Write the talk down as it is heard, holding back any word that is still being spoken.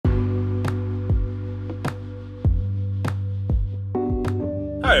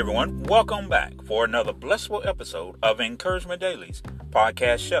Hi, everyone. Welcome back for another blissful episode of Encouragement Daily's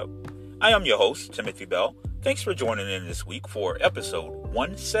podcast show. I am your host, Timothy Bell. Thanks for joining in this week for episode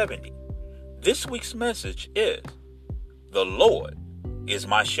 170. This week's message is, "The Lord is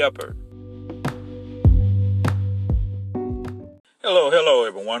my shepherd." Hello,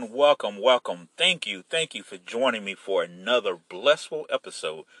 everyone. Welcome. Thank you for joining me for another blissful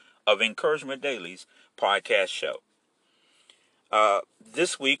episode of Encouragement Daily's podcast show.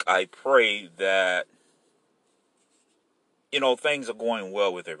 This week, I pray that, things are going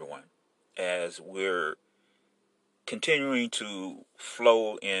well with everyone as we're continuing to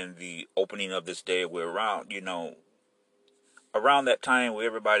flow in the opening of this day. We're around that time where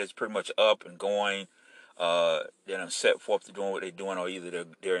everybody's pretty much up and going, set forth to doing what they're doing, or either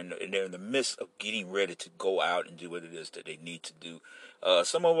they're in the midst of getting ready to go out and do what it is that they need to do.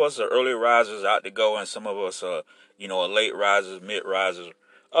 Some of us are early risers out to go, and some of us are, late risers, mid risers,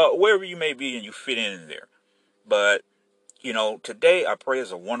 wherever you may be, and you fit in there. But, today I pray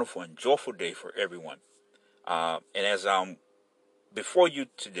is a wonderful and joyful day for everyone. And as I'm before you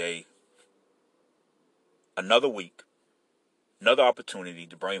today, another week, another opportunity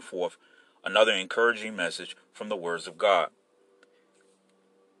to bring forth another encouraging message from the words of God.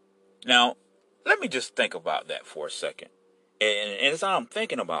 Now, let me just think about that for a second. And as I'm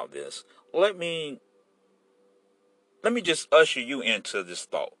thinking about this, let me just usher you into this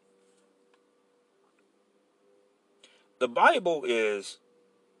thought. The Bible is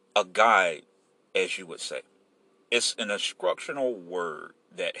a guide, as you would say. It's an instructional word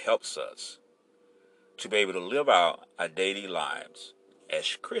that helps us to be able to live out our daily lives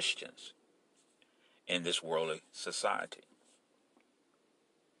as Christians in this worldly society.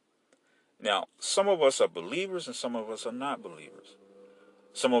 Now, some of us are believers and some of us are not believers.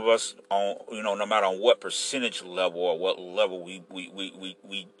 Some of us, no matter on what percentage level or what level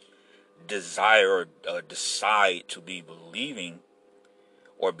we desire or decide to be believing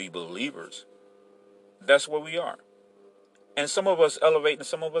or be believers, that's where we are. And some of us elevate and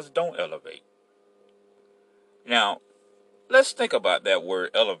some of us don't elevate. Now, let's think about that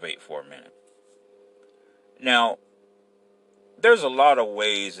word elevate for a minute. Now, there's a lot of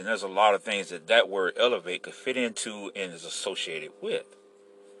ways and there's a lot of things that word elevate could fit into and is associated with.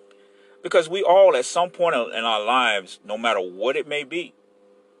 Because we all, at some point in our lives, no matter what it may be,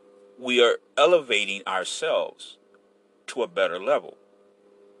 we are elevating ourselves to a better level.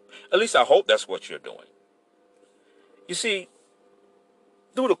 At least I hope that's what you're doing. You see,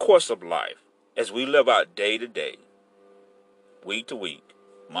 through the course of life, as we live out day to day, week to week,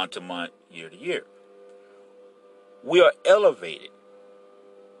 month to month, year to year, we are elevated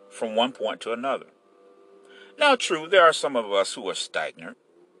from one point to another. Now, true, there are some of us who are stagnant.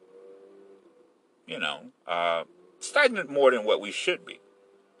 Stagnant more than what we should be.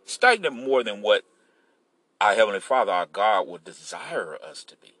 Stagnant more than what our Heavenly Father, our God, would desire us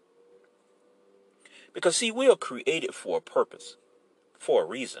to be. Because, see, we are created for a purpose, for a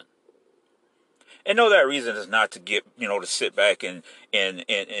reason. And no, that reason is not to get, to sit back and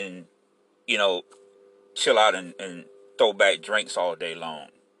chill out and throw back drinks all day long,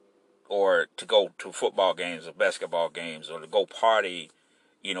 or to go to football games or basketball games, or to go party,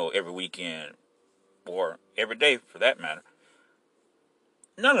 every weekend or every day for that matter.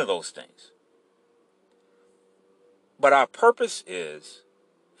 None of those things. But our purpose is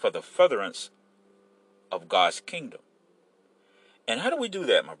for the furtherance of God's kingdom. And how do we do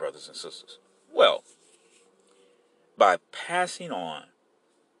that, my brothers and sisters? Well, by passing on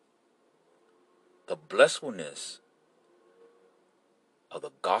the blessedness of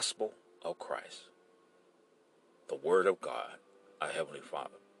the gospel of Christ, the word of God, our Heavenly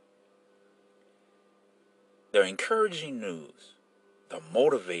Father. The encouraging news, the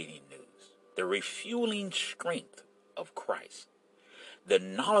motivating news, the refueling strength of Christ, the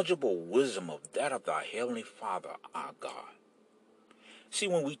knowledgeable wisdom of that of our Heavenly Father, our God. See,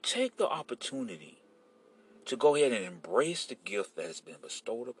 when we take the opportunity to go ahead and embrace the gift that has been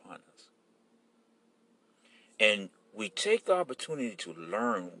bestowed upon us, and we take the opportunity to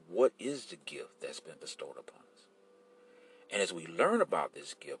learn what is the gift that's been bestowed upon us, and as we learn about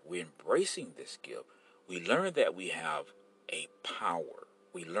this gift, we're embracing this gift, we learn that we have a power.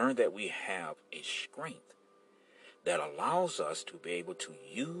 We learn that we have a strength that allows us to be able to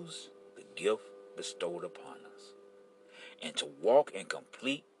use the gift bestowed upon us and to walk in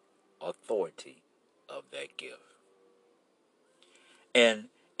complete authority of that gift. And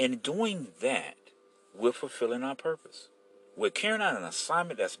in doing that, we're fulfilling our purpose. We're carrying out an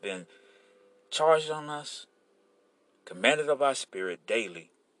assignment that's been charged on us, commanded of our spirit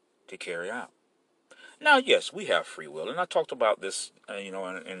daily to carry out. Now, yes, we have free will, and I talked about this, in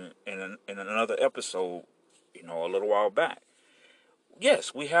another episode, a little while back.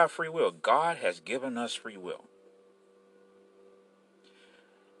 Yes, we have free will. God has given us free will,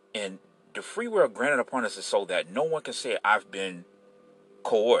 and the free will granted upon us is so that no one can say, "I've been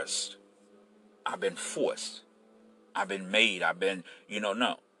coerced, I've been forced, I've been made, I've been,"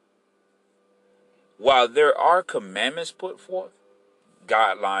 no. While there are commandments put forth,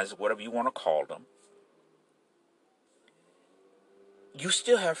 guidelines, whatever you want to call them, you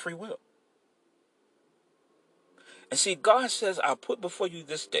still have free will. And see, God says, "I put before you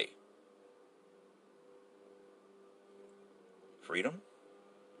this day freedom,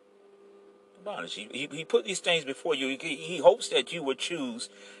 bondage." He put these things before you. He hopes that you would choose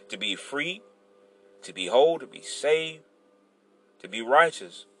to be free, to be whole, to be saved, to be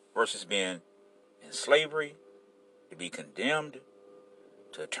righteous, versus being in slavery, to be condemned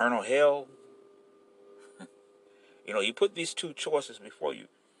to eternal hell. He put these two choices before you.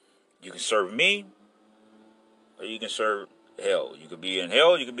 You can serve me, or you can serve hell. You could be in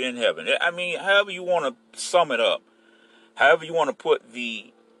hell, you could be in heaven. I mean, however you want to sum it up, however you want to put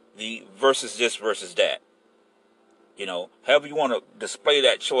the versus this versus that. However you want to display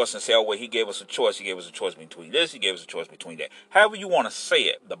that choice and say, "Oh, well, he gave us a choice. He gave us a choice between this. He gave us a choice between that." However you want to say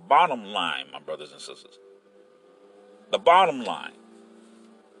it, the bottom line, my brothers and sisters, the bottom line,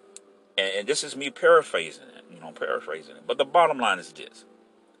 and this is me paraphrasing it, but the bottom line is this: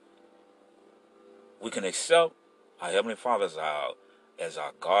 we can accept our Heavenly Father as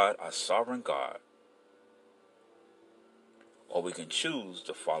our God, our sovereign God, or we can choose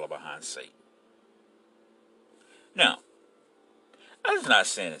to follow behind Satan. Now, I'm not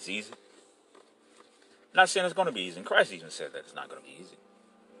saying it's easy. I'm not saying it's going to be easy. And Christ even said that it's not going to be easy.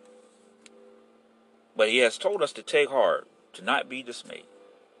 But he has told us to take heart, to not be dismayed,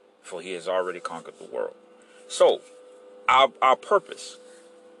 for he has already conquered the world. So, our purpose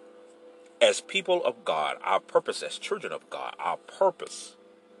as people of God, our purpose as children of God, our purpose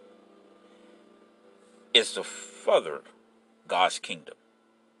is to further God's kingdom,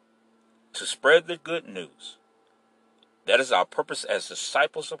 to spread the good news. That is our purpose as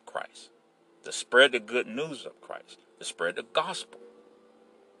disciples of Christ, to spread the good news of Christ, to spread the gospel,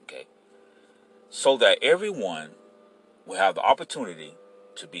 okay? So that everyone will have the opportunity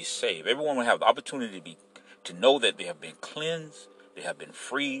to be saved. Everyone will have the opportunity to know that they have been cleansed, they have been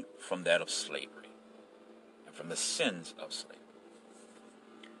freed from that of slavery, and from the sins of slavery.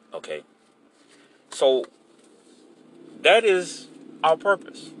 Okay? So, that is our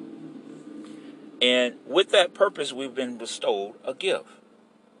purpose. And with that purpose, we've been bestowed a gift.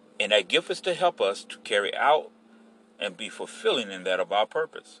 And that gift is to help us to carry out and be fulfilling in that of our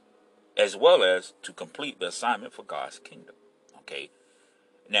purpose, as well as to complete the assignment for God's kingdom. Okay?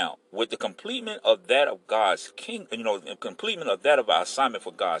 Now, with the completion of that of God's kingdom, the completion of that of our assignment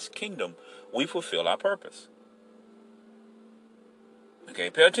for God's kingdom, we fulfill our purpose. Okay?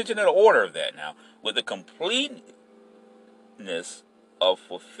 Pay attention to the order of that now. With the completeness of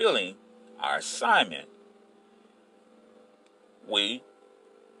fulfilling our assignment, we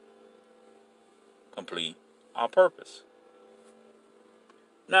complete our purpose.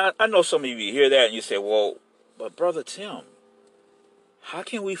 Now, I know some of you hear that and you say, "Well, but Brother Tim, how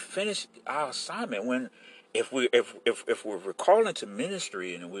can we finish our assignment when, if we're called into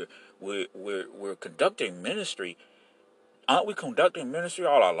ministry and we're conducting ministry, aren't we conducting ministry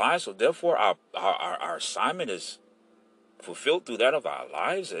all our lives? So therefore, our assignment is fulfilled through that of our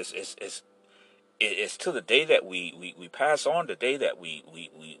lives. It's to the day that we pass on, the day that we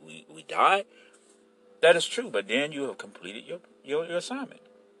die." That is true, but then you have completed your assignment.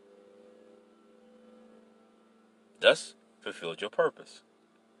 Thus, fulfilled your purpose.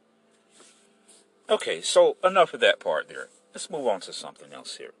 Okay, so enough of that part there. Let's move on to something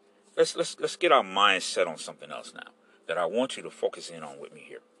else here. Let's get our minds set on something else now that I want you to focus in on with me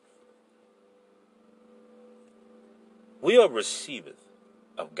here. We are receivers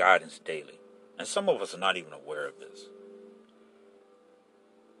of guidance daily, and some of us are not even aware of this.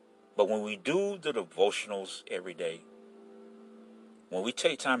 But when we do the devotionals every day, when we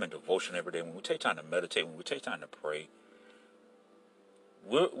take time in devotion every day, when we take time to meditate, when we take time to pray,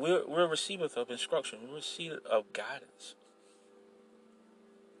 we're receivers of instruction. We're receivers of guidance.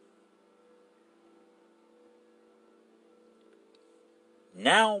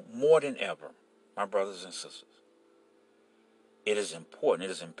 Now more than ever, my brothers and sisters, it is important,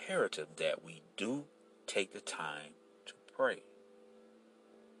 it is imperative that we do take the time to pray.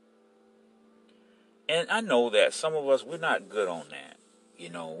 And I know that some of us, we're not good on that.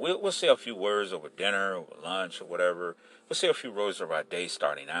 We'll say a few words over dinner, over lunch, or whatever. We'll say a few words over our day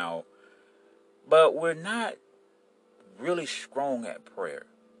starting out. but we're not really strong at prayer.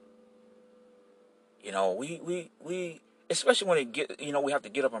 You know, we especially when we have to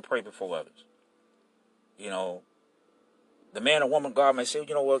get up and pray before others. You know, the man or woman God may say,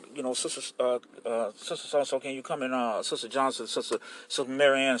 you know what, sister, sister so and so, can you come in, sister Johnson, sister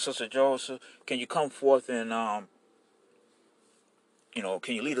Mary Ann, sister Joseph, can you come forth and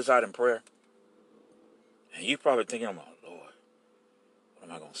can you lead us out in prayer? And you're probably thinking, oh Lord, what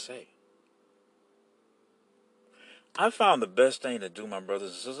am I gonna say? I found the best thing to do, my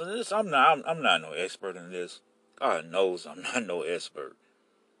brothers and sisters. And this, I'm not no expert in this. God knows I'm not no expert.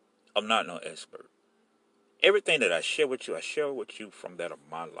 I'm not no expert. Everything that I share with you from that of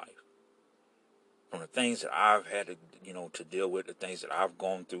my life, from the things that I've had to, to deal with, the things that I've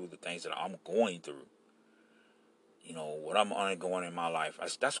gone through, the things that I'm going through. What I'm undergoing in my life.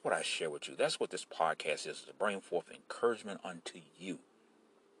 That's what I share with you. That's what this podcast is, to bring forth encouragement unto you,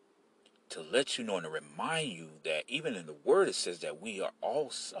 to let you know and to remind you that even in the Word it says that we are all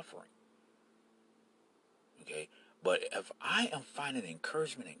suffering. Okay? But if I am finding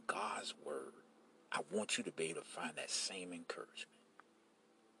encouragement in God's Word, I want you to be able to find that same encouragement.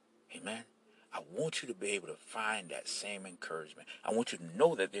 Amen? I want you to be able to find that same encouragement. I want you to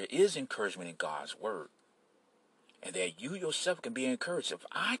know that there is encouragement in God's Word, and that you yourself can be encouraged. If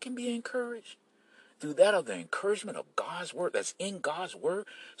I can be encouraged through that of the encouragement of God's Word that's in God's Word,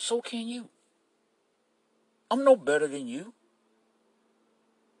 so can you. I'm no better than you.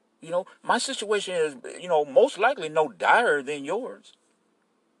 My situation is, most likely no dire than yours.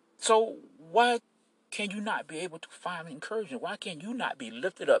 So why can you not be able to find encouragement? Why can you not be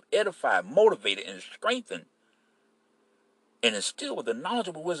lifted up, edified, motivated, and strengthened, and instilled with the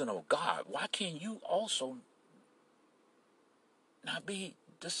knowledgeable wisdom of God? Why can you also not be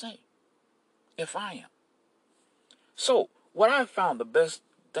the same if I am? So what I found the best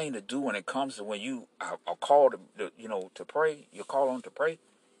thing to do when it comes to when you are called to pray, you're called on to pray.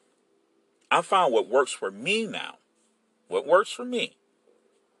 I found what works for me now. What works for me.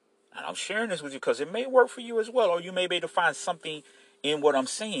 And I'm sharing this with you because it may work for you as well, or you may be able to find something in what I'm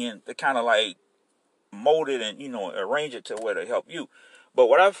saying to kind of like mold it and, arrange it to where to help you. But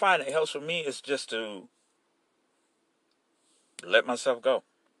what I find that helps for me is just to let myself go.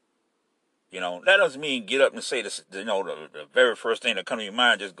 That doesn't mean get up and say this, the very first thing that comes to your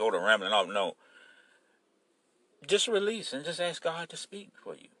mind, just go to rambling off. No. Just release and just ask God to speak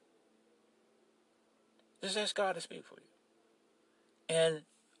for you. Just ask God to speak for you. And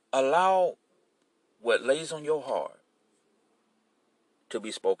allow what lays on your heart to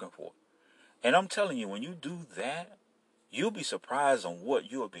be spoken for. And I'm telling you, when you do that, you'll be surprised on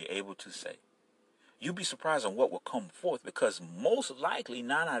what you'll be able to say. You'll be surprised on what will come forth, because most likely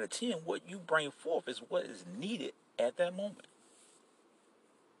 9 out of 10, what you bring forth is what is needed at that moment.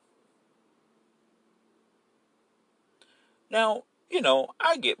 Now,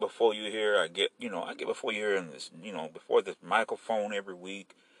 I get before you here. I get before you here in this, before this microphone every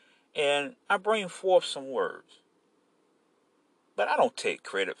week, and I bring forth some words. But I don't take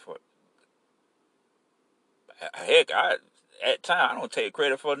credit for it. Heck, at times I don't take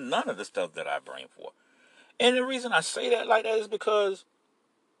credit for none of the stuff that I bring forth. And the reason I say that like that is because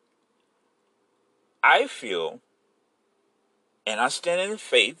I feel, and I stand in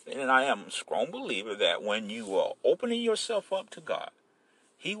faith, and I am a strong believer that when you are opening yourself up to God,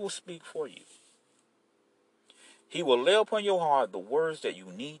 He will speak for you. He will lay upon your heart the words that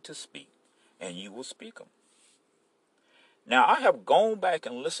you need to speak, and you will speak them. Now, I have gone back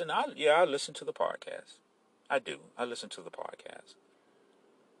and listened. I listen to the podcast. I do. I listen to the podcast.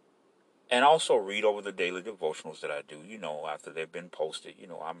 And also read over the daily devotionals that I do, after they've been posted.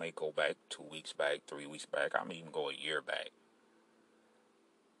 I may go back 2 weeks back, 3 weeks back. I may even go a year back.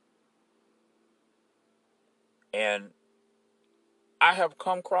 And I have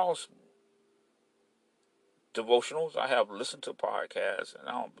come across devotionals. I have listened to podcasts, and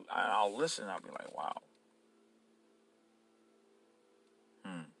I'll listen, and I'll be like, wow.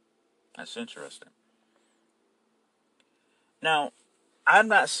 That's interesting. Now, I'm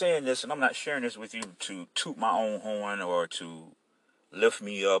not saying this, and I'm not sharing this with you to toot my own horn or to lift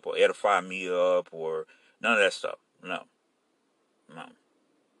me up or edify me up or none of that stuff. No.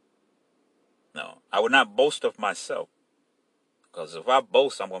 No. I would not boast of myself, because if I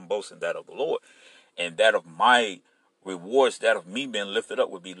boast, I'm going to boast in that of the Lord. And that of my rewards, that of me being lifted up,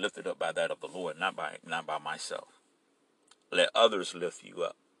 would be lifted up by that of the Lord, not by myself. Let others lift you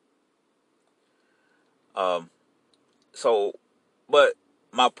up. But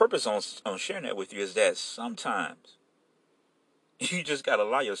my purpose on sharing that with you is that sometimes you just gotta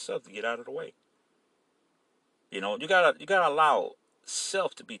allow yourself to get out of the way. You gotta allow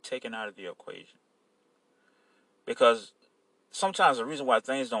self to be taken out of the equation. Because sometimes the reason why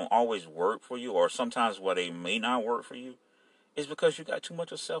things don't always work for you, or sometimes why they may not work for you, is because you got too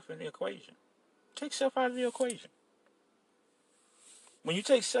much of self in the equation. Take self out of the equation. When you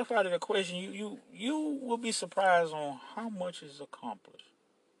take self out of the equation, you will be surprised on how much is accomplished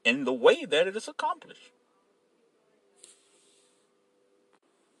in the way that it is accomplished.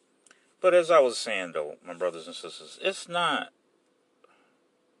 But as I was saying, though, my brothers and sisters, it's not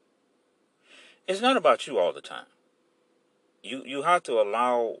about you all the time. You have to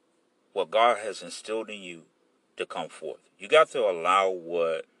allow what God has instilled in you to come forth. You got to allow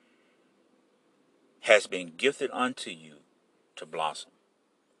what has been gifted unto you to blossom.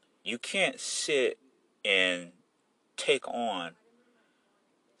 You can't sit and take on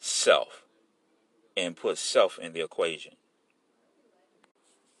self and put self in the equation.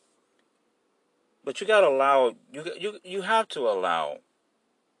 But you got to allow, you have to allow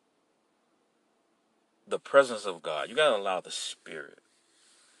the presence of God. You got to allow the Spirit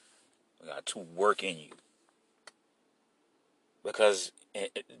of God to work in you. Because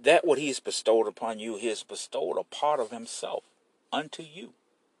that what He has bestowed upon you, He has bestowed a part of Himself unto you.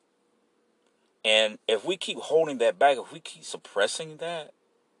 And if we keep holding that back, if we keep suppressing that,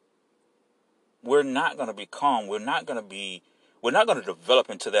 we're not going to become, we're not going to develop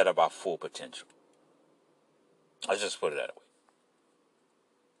into that of our full potential. Let's just put it that way.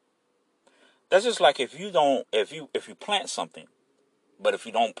 That's just like if you plant something, but if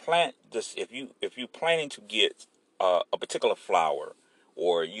you don't plant this, if you planning to get a particular flower,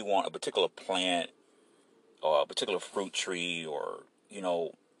 or you want a particular plant or a particular fruit tree, or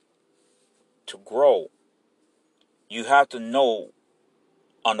to grow, you have to know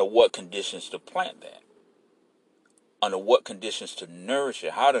under what conditions to plant that, under what conditions to nourish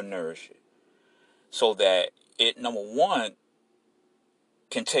it, how to nourish it, so that it, number one,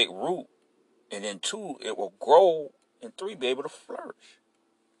 can take root, and then two, it will grow, and three, be able to flourish.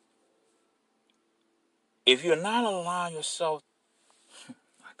 If you're not allowing yourself,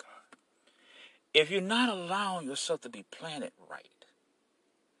 my God, if you're not allowing yourself to be planted right,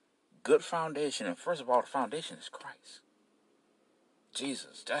 good foundation, and first of all, the foundation is Christ.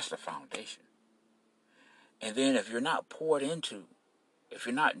 Jesus, that's the foundation. And then if you're not poured into, if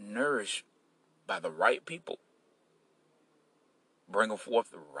you're not nourished by the right people, bringing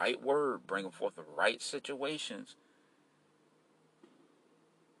forth the right word, bringing forth the right situations,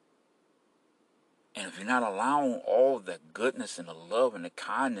 and if you're not allowing all the goodness and the love and the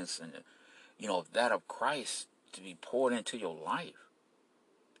kindness and that of Christ to be poured into your life,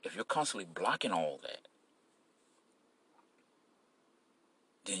 if you're constantly blocking all that,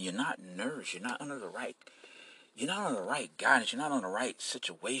 then you're not nourished. You're not under the right guidance. You're not on the right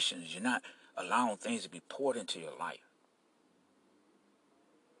situations. You're not allowing things to be poured into your life.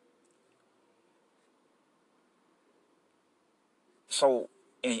 So,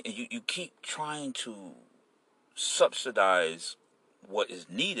 and you keep trying to subsidize what is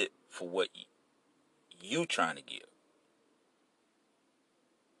needed for what you trying to give,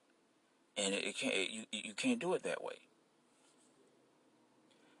 and you can't do it that way.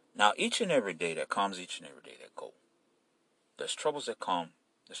 Now, each and every day that comes, each and every day that goes, there's troubles that come,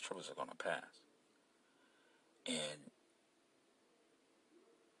 there's troubles that are going to pass. And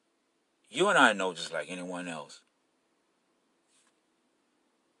you and I know, just like anyone else,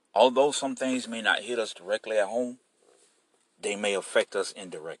 although some things may not hit us directly at home, they may affect us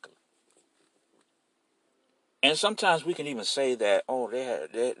indirectly. And sometimes we can even say that, oh, they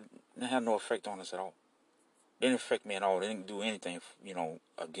had no effect on us at all. They didn't affect me at all. They didn't do anything,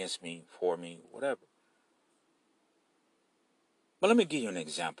 against me, for me, whatever. But let me give you an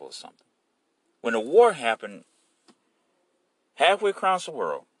example of something. When the war happened halfway across the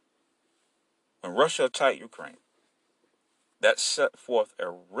world, when Russia attacked Ukraine, that set forth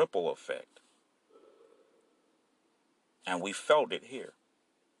a ripple effect. And we felt it here.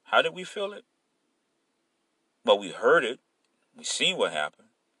 How did we feel it? Well, we heard it. We seen what happened.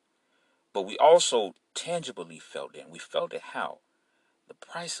 But we also tangibly felt it. And we felt it how? The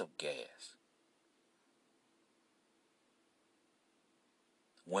price of gas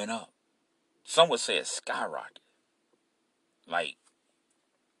went up. Some would say it skyrocketed. Like,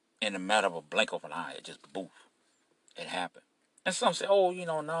 in a matter of a blink of an eye, it just boof. It happened. And some say, oh,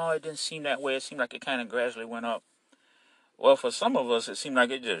 no, it didn't seem that way. It seemed like it kind of gradually went up. Well, for some of us, it seemed like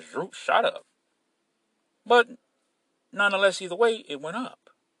it just shot up. But nonetheless, either way, it went up.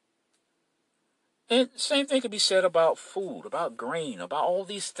 And same thing could be said about food, about grain, about all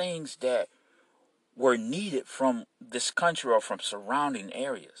these things that were needed from this country or from surrounding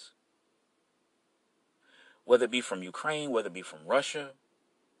areas. whether it be from Ukraine, whether it be from Russia,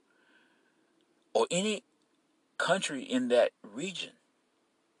 or any country in that region.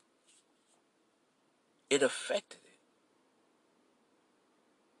 It affected it.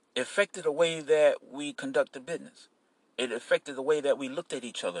 It affected the way that we conducted business. It affected the way that we looked at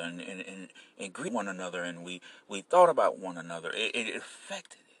each other and greeted one another, and we thought about one another. It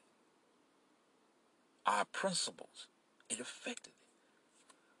affected it. Our principles. It affected it.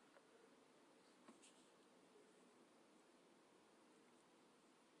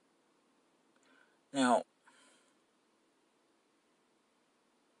 Now,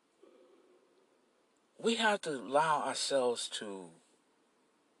 we have to allow ourselves to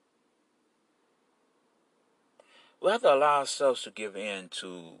give in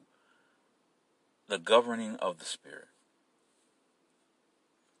to the governing of the Spirit.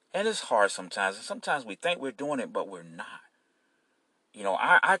 And it's hard sometimes. And sometimes we think we're doing it, but we're not. You know,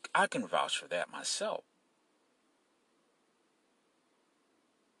 I can vouch for that myself.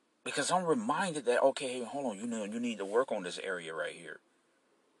 Because I'm reminded that, okay, hold on, you need to work on this area right here.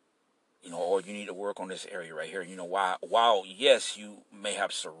 You know, or you need to work on this area right here. You know, while yes, you may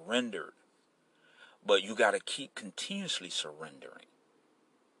have surrendered, but you got to keep continuously surrendering.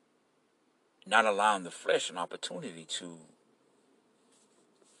 Not allowing the flesh an opportunity to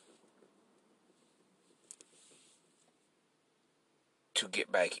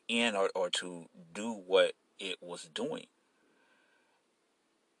get back in or to do what it was doing.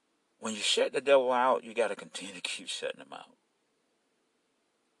 When you shut the devil out, you got to continue to keep shutting him out.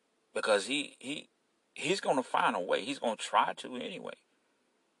 Because he's going to find a way. He's going to try to anyway.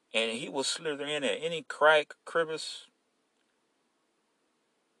 And he will slither in at any crack, crevice.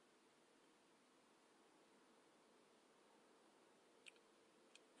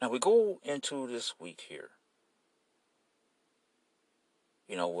 Now we go into this week here.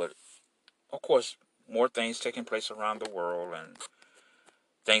 You know what? Of course, more things taking place around the world and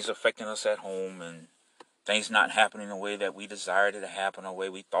things affecting us at home and things not happening the way that we desired it to happen, the way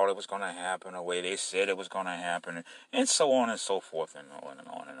we thought it was going to happen, the way they said it was going to happen, and so on and so forth, and on and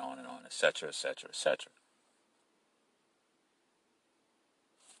on and on and on, etc., etc., etc.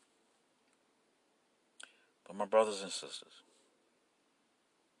 But my brothers and sisters,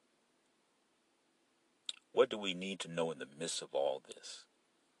 what do we need to know in the midst of all this?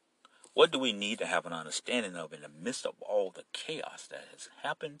 What do we need to have an understanding of in the midst of all the chaos that has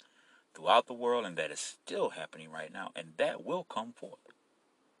happened throughout the world and that is still happening right now, and that will come forth?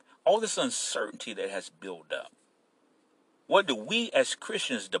 All this uncertainty that has built up. What do we as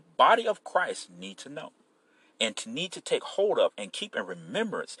Christians, the body of Christ, need to know and to need to take hold of and keep in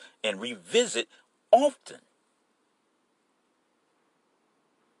remembrance and revisit often?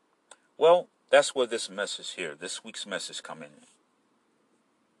 Well, that's where this message here, this week's message, come in.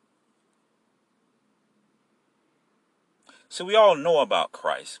 So we all know about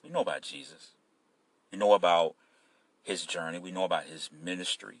Christ. We know about Jesus. We know about his journey. We know about his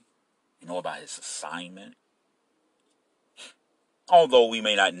ministry. We know about his assignment. Although we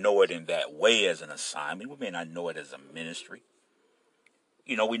may not know it in that way as an assignment, we may not know it as a ministry.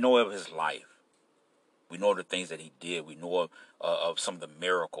 You know, we know of his life. We know the things that he did. We know of some of the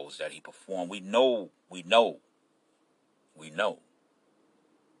miracles that he performed. We know.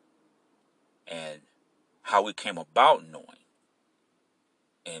 And how we came about knowing.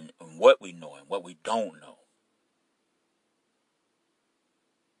 And what we know and what we don't know.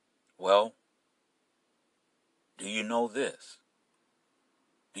 Well, do you know this?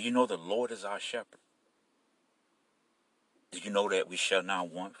 Do you know the Lord is our shepherd? Do you know that we shall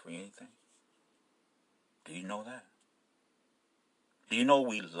not want for anything? Do you know that? Do you know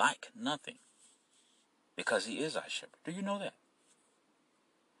we lack nothing? Because he is our shepherd. Do you know that?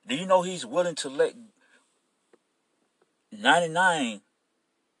 Do you know he's willing to let 99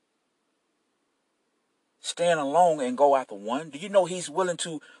 stand alone and go after one? Do you know he's willing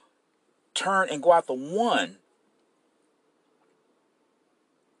to turn and go after one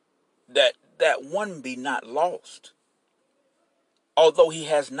that one be not lost? Although he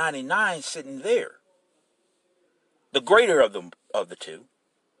has 99 sitting there. The greater of the two.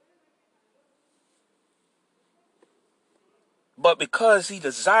 But because he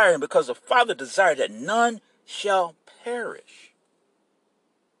desired, and because the Father desired that none shall perish,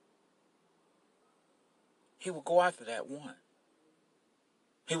 he will go after that one.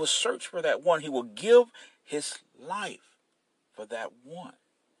 He will search for that one. He will give his life for that one.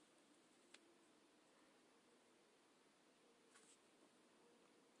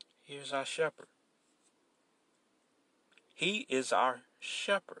 Here's our shepherd. He is our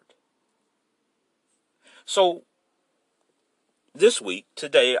shepherd. So, this week,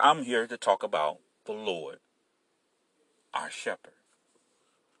 today, I'm here to talk about the Lord our shepherd.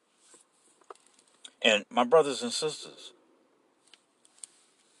 And my brothers and sisters,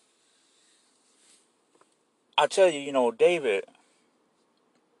 I tell you, David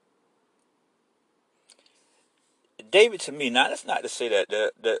to me, now that's not to say that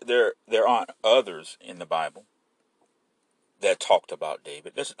there aren't others in the Bible that talked about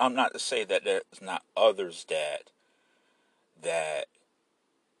David. I'm not to say that there's not others that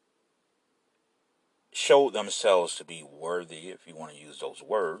showed themselves to be worthy, if you want to use those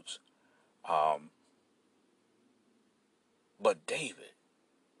words. But David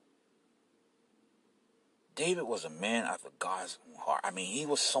was a man after God's heart. I mean, he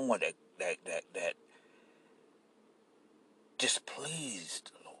was someone that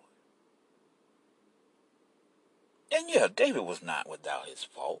displeased the Lord. And yeah, David was not without his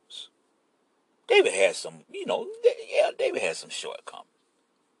faults. David had some, David had some shortcomings.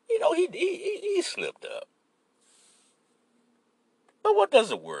 He slipped up. But what does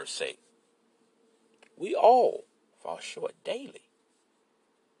the word say? We all fall short daily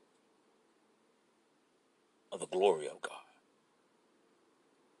of the glory of God.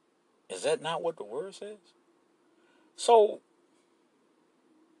 Is that not what the word says? So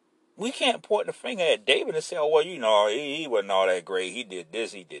we can't point the finger at David and say, oh, well, he wasn't all that great. He did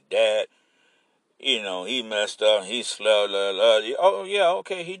this, he did that. He messed up, he slept. Oh, yeah,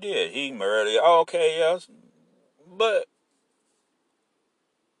 okay, he did. He murdered. Oh, okay, yes. But,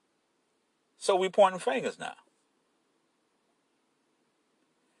 so we pointing fingers now.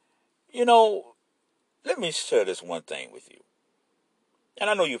 Let me share this one thing with you. And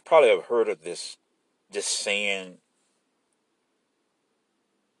I know you've probably have heard of this saying,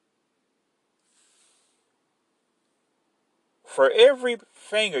 for every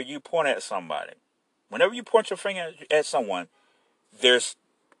finger you point at somebody, whenever you point your finger at someone, there's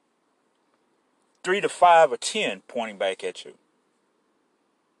 3 to 5 or 10 pointing back at you.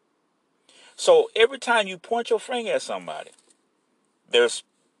 So every time you point your finger at somebody, there's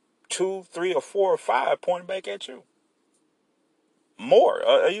 2, 3, or 4 or 5 pointing back at you. More,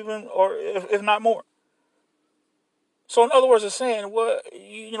 or if not more. So in other words, it's saying, well,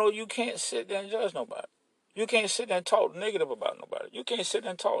 you can't sit there and judge nobody. You can't sit there and talk negative about nobody. You can't sit there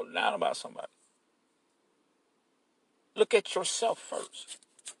and talk down about somebody. Look at yourself first.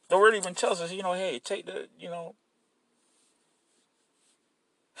 The word even tells us, hey, take the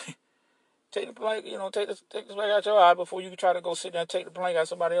plank, take this plank out your eye before you try to go sit there and take the plank out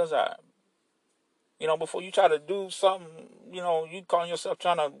somebody else's eye. Before you try to do something, you calling yourself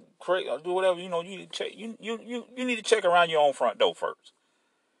trying to create or do whatever, you need to check. You need to check around your own front door first.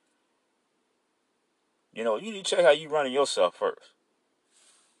 You need to check how you running yourself first.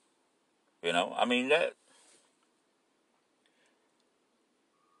 I mean that.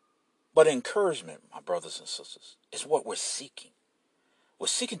 But encouragement, my brothers and sisters, is what we're seeking. We're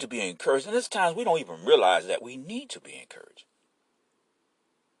seeking to be encouraged. And there's times we don't even realize that we need to be encouraged.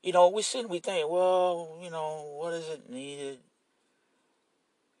 We sit and we think, well, what is it needed?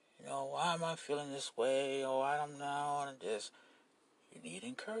 Why am I feeling this way? Oh, I don't know. And this. You need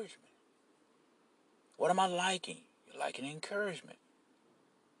encouragement. What am I liking? You're liking encouragement.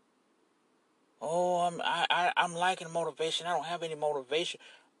 Oh, I'm liking motivation. I don't have any motivation.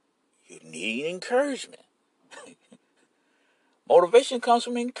 You need encouragement. Motivation comes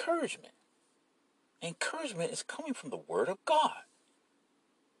from encouragement. Encouragement is coming from the Word of God.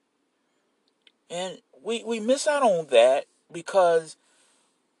 And we miss out on that because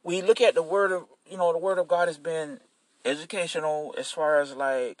we look at the Word of God as being educational as far as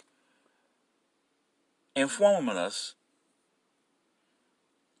like informing us.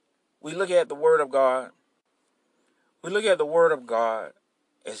 We look at the Word of God. We look at the Word of God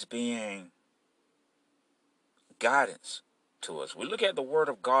as being guidance to us. We look at the Word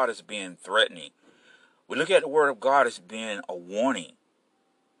of God as being threatening. We look at the Word of God as being a warning.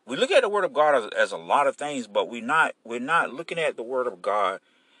 We look at the Word of God as a lot of things, but we're not looking at the Word of God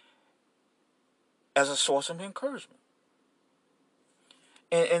as a source of encouragement.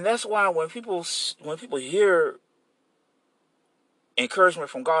 And that's why when people hear encouragement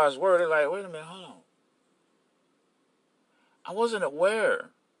from God's Word, they're like, wait a minute, hold on. I wasn't aware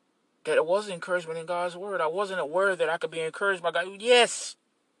that it was encouragement in God's Word. I wasn't aware that I could be encouraged by God. Yes.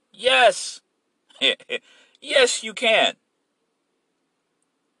 Yes, you can.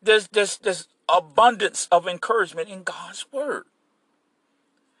 There's abundance of encouragement in God's Word.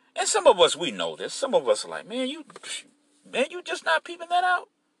 And some of us, we know this. Some of us are like, man, you just not peeping that out.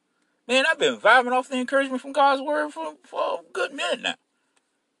 Man, I've been vibing off the encouragement from God's Word for a good minute now.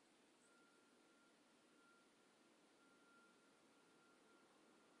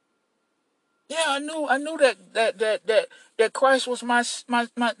 Yeah, I knew that Christ was my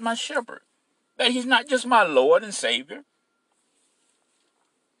shepherd. That he's not just my Lord and Savior.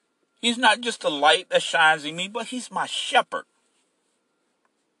 He's not just the light that shines in me, but he's my shepherd.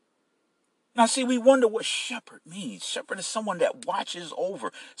 Now, see, we wonder what shepherd means. Shepherd is someone that watches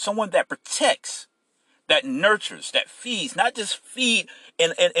over, someone that protects, that nurtures, that feeds, not just feed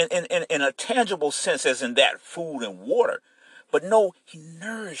in a tangible sense as in that food and water, but no, he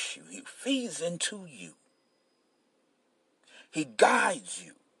nourishes you. He feeds into you. He guides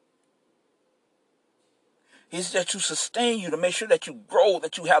you. He's there to sustain you, to make sure that you grow,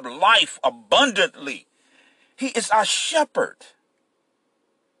 that you have life abundantly. He is our shepherd.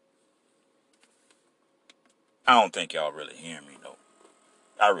 I don't think y'all really hear me, though.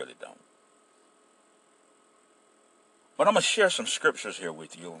 I really don't. But I'm going to share some scriptures here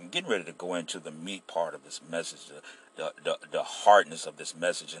with you. I'm getting ready to go into the meat part of this message, the hardness of this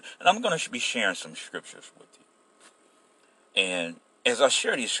message. And I'm going to be sharing some scriptures with you. And as I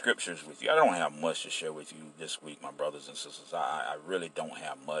share these scriptures with you, I don't have much to share with you this week, my brothers and sisters. I really don't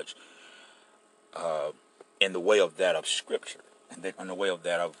have much in the way of that of scripture, and in the way of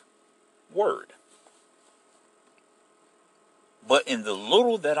that of word. But in the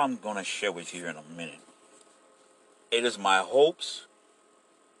little that I'm going to share with you in a minute, it is my hopes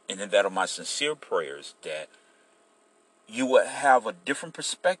and in that of my sincere prayers that you will have a different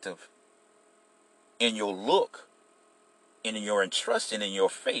perspective in your look and in your trust and in your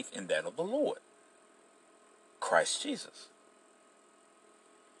faith in that of the Lord, Christ Jesus.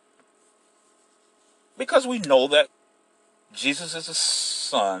 Because we know that Jesus is the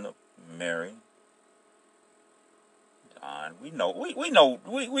son of Mary. John. We know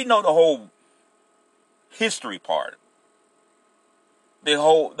the whole history part. The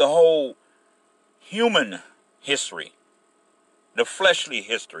whole human history. The fleshly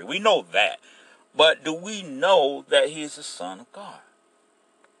history. We know that. But do we know that he is the Son of God?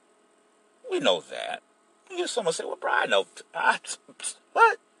 We know that. You hear someone say, well, bro, I know.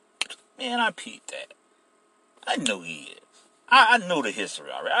 What? Man, I peeped that. I knew he is. I knew the history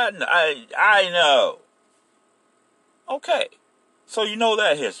already. I know. Okay. So you know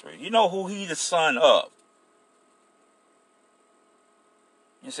that history. You know who he's the son of.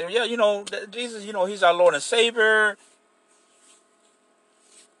 You say, yeah, Jesus, he's our Lord and Savior.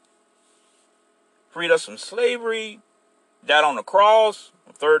 Freed us from slavery. Died on the cross.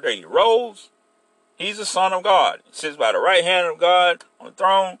 On the third day he rose. He's the Son of God. He sits by the right hand of God on the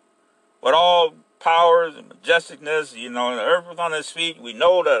throne with all powers and majesticness. And the earth was on his feet. We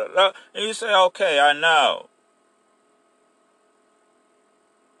know that. And you say, okay, I know.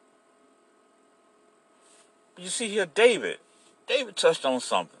 But you see here, David touched on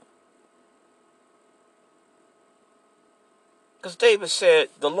something. Because David said,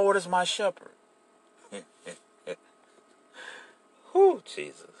 the Lord is my shepherd. Whew,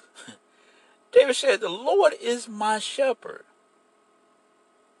 Jesus. David said, the Lord is my shepherd.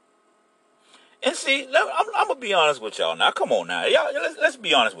 And see, I'm going to be honest with y'all now. Come on now. Y'all, let's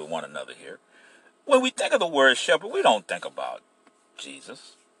be honest with one another here. When we think of the word shepherd, we don't think about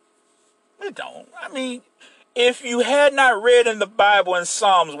Jesus. We don't. I mean, if you had not read in the Bible in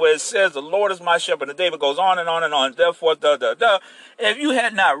Psalms where it says, the Lord is my shepherd, and David goes on and on and on, therefore, if you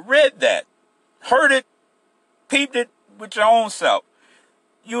had not read that, heard it, peeped it with your own self,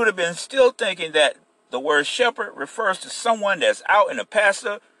 you would have been still thinking that the word shepherd refers to someone that's out in the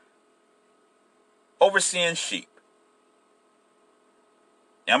pasture overseeing sheep.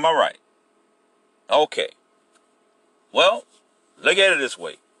 Am I right? Okay. Well, look at it this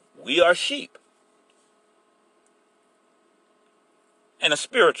way. We are sheep. In a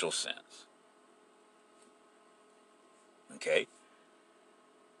spiritual sense. Okay?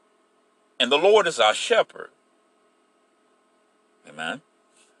 And the Lord is our shepherd. Amen?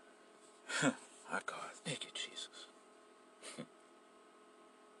 My God. Thank you, Jesus.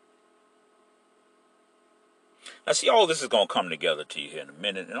 Now, see, all this is going to come together to you here in a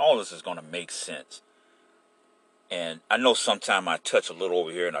minute, and all this is going to make sense. And I know sometimes I touch a little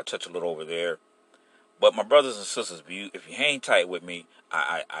over here and I touch a little over there. But my brothers and sisters, if you hang tight with me,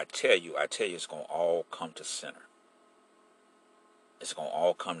 I tell you, it's going to all come to center. It's going to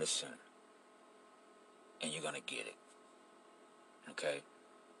all come to center. And you're going to get it. Okay?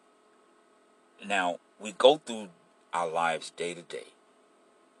 Now, we go through our lives day to day.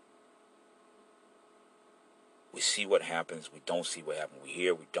 We see what happens. We don't see what happens. We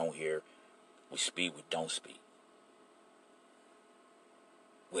hear. We don't hear. We speak. We don't speak.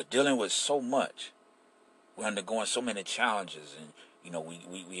 We're dealing with so much. We're undergoing so many challenges. And,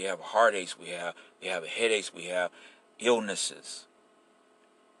 we have heartaches. We have headaches. We have illnesses.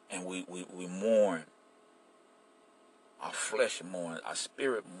 And we mourn. Our flesh mourns. Our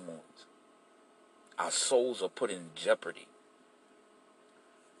spirit mourns. Our souls are put in jeopardy.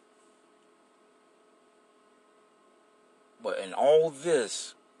 But in all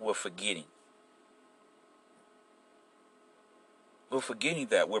this, we're forgetting. We're forgetting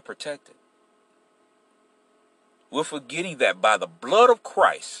that we're protected. We're forgetting that by the blood of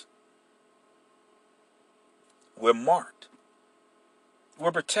Christ, we're marked.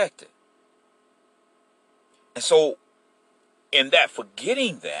 We're protected. And so, in that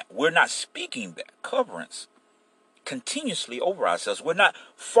forgetting that, we're not speaking that coverance continuously over ourselves. We're not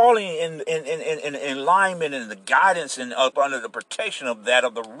falling in alignment and the guidance and up under the protection of that,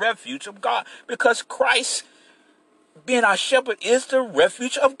 of the refuge of God. Because Christ, being our shepherd, is the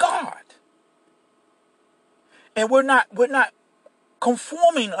refuge of God. And we're not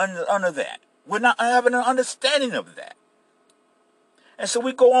conforming under that. We're not having an understanding of that. And so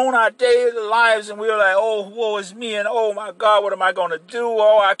we go on our daily lives and we're like, oh, woe is me, and oh my God, what am I going to do?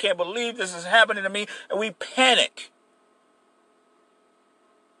 Oh, I can't believe this is happening to me. And we panic.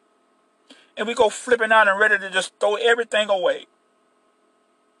 And we go flipping out and ready to just throw everything away.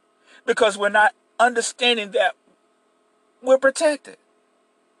 Because we're not understanding that we're protected.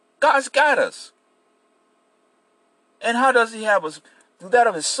 God's got us. And how does he have us? Through that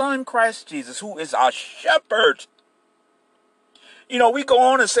of his son, Christ Jesus, who is our shepherd. You know, we go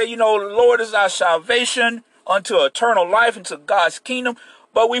on and say, you know, the Lord is our salvation unto eternal life, into God's kingdom.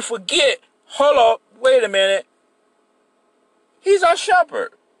 But we forget, hold up, wait a minute. He's our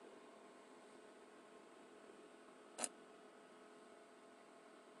shepherd.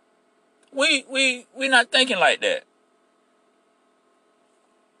 We're not thinking like that.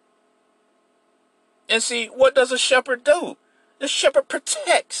 And see, what does a shepherd do? The shepherd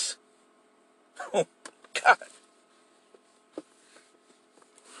protects. Oh, God.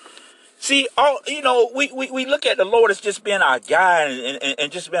 See, we look at the Lord as just being our guide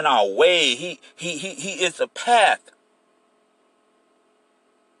and just being our way. He is the path.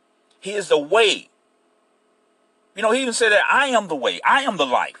 He is the way. You know, he even said that I am the way. I am the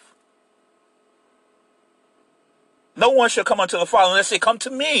life. No one shall come unto the Father unless they come to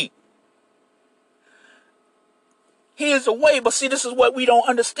me. He is the way, but see, this is what we don't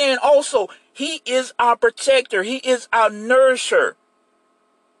understand also. He is our protector. He is our nourisher.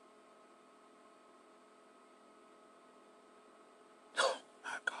 Oh, my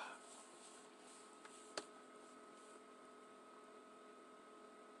God.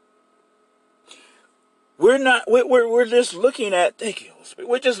 We're just looking at, thank you, Holy Spirit.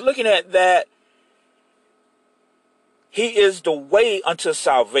 We're just looking at that he is the way unto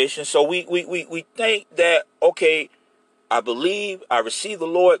salvation. So we think that, okay, I believe, I receive the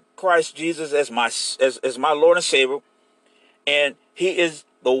Lord Christ Jesus as my Lord and Savior, and he is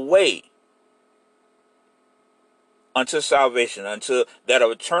the way unto salvation, unto that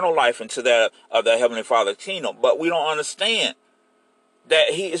of eternal life, into that of the Heavenly Father's kingdom. But we don't understand that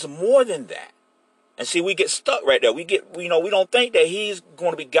he is more than that. And see, we get stuck right there. We don't think that he's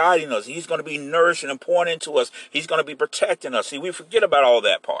going to be guiding us. He's going to be nourishing and pouring into us. He's going to be protecting us. See, we forget about all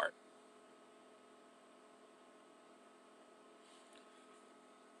that part.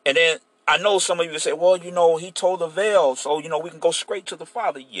 And then I know some of you say, well, you know, he told the veil, so, you know, we can go straight to the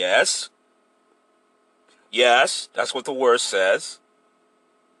Father. Yes. Yes, that's what the word says.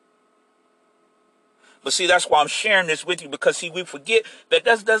 But see, that's why I'm sharing this with you, because see, we forget that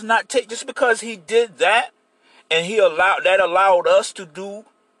that does not take, just because he did that and he allowed us to do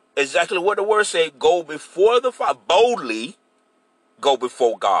exactly what the word said, go before the Father, boldly go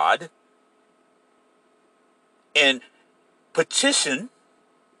before God and petition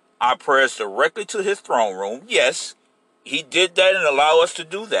our prayers directly to his throne room. Yes, he did that and allow us to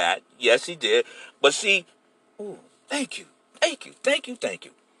do that. Yes, he did. But see, ooh, thank you.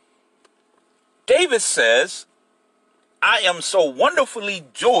 David says, I am so wonderfully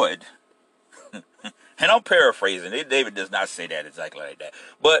joyed. And I'm paraphrasing. David does not say that exactly like that.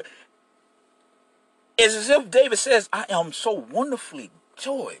 But it's as if David says, I am so wonderfully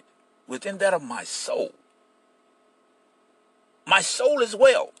joyed within that of my soul. My soul is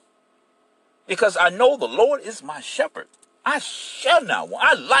well, because I know the Lord is my shepherd. I shall not want.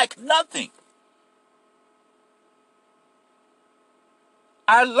 I lack nothing.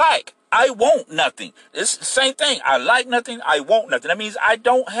 I want nothing. It's the same thing. I like nothing. I want nothing. That means I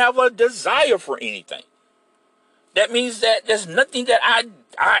don't have a desire for anything. That means that there's nothing that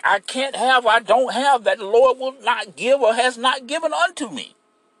I can't have, I don't have, that the Lord will not give or has not given unto me.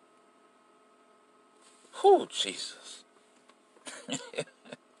 Oh, Jesus.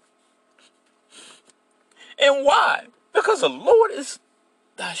 And why? Because the Lord is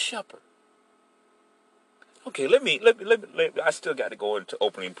thy shepherd. Okay, I still got to go into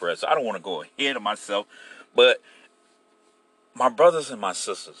opening prayer, so I don't want to go ahead of myself. But my brothers and my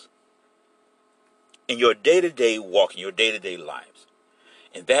sisters, in your day-to-day walk, in your day-to-day lives,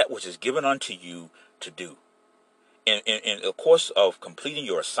 and that which is given unto you to do, in the course of completing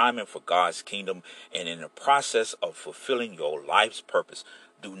your assignment for God's kingdom, and in the process of fulfilling your life's purpose,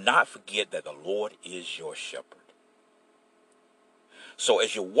 do not forget that the Lord is your shepherd. So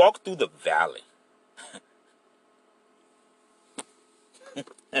as you walk through the valley,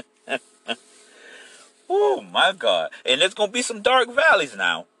 oh my God, and there's going to be some dark valleys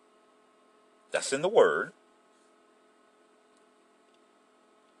now. That's in the word.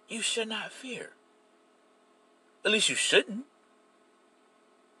 You should not fear. At least you shouldn't.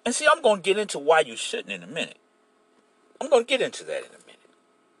 And see, I'm going to get into why you shouldn't in a minute. I'm going to get into that in a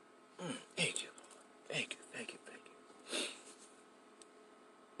minute. Thank you. Thank you. Thank you. Thank you.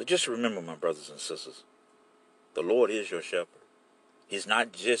 But just remember, my brothers and sisters, the Lord is your shepherd. He's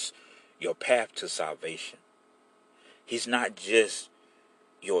not just your path to salvation. He's not just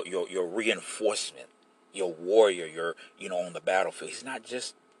your reinforcement, your warrior, your on the battlefield. He's not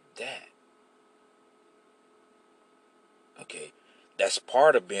just that. Okay, that's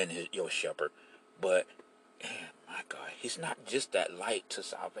part of being your shepherd, but my God, he's not just that light to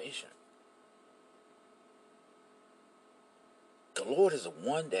salvation. The Lord is the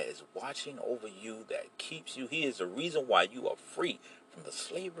one that is watching over you, that keeps you. He is the reason why you are free from the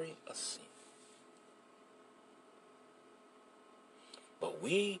slavery of sin. But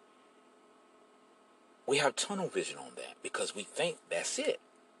we have tunnel vision on that because we think that's it.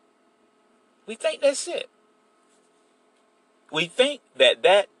 We think that's it. We think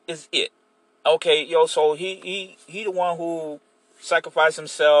that is it. Okay, so he the one who sacrificed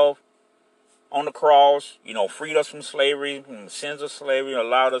himself on the cross, freed us from slavery, from the sins of slavery,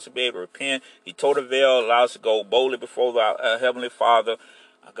 allowed us to be able to repent. He tore the veil, allowed us to go boldly before the Heavenly Father.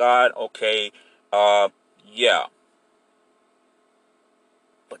 God, okay, yeah.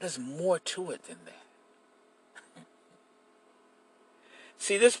 But there's more to it than that.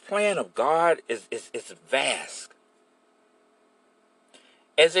 See, this plan of God is vast.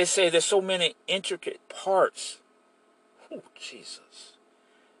 As they say, there's so many intricate parts. Oh, Jesus.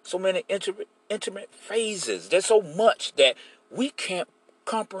 So many intimate phases. There's so much that we can't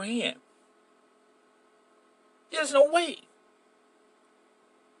comprehend. There's no way.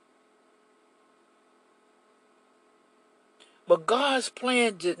 But God's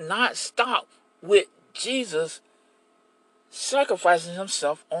plan did not stop with Jesus sacrificing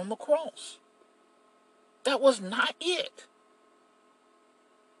himself on the cross. That was not it.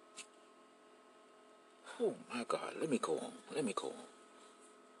 Oh, my God. Let me go on.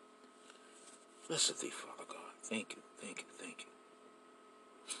 Blessed thee, Father God. Thank you.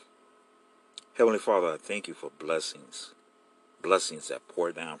 Heavenly Father, I thank you for blessings that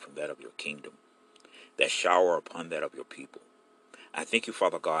pour down from that of your kingdom, that shower upon that of your people. I thank you,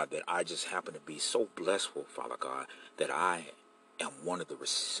 Father God, that I just happen to be so blessful, Father God, that I am one of the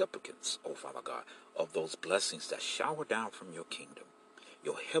recipients, oh Father God, of those blessings that shower down from your kingdom,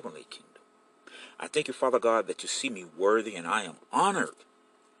 your heavenly kingdom. I thank you, Father God, that you see me worthy, and I am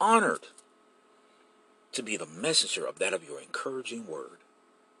honored to be the messenger of that of your encouraging word,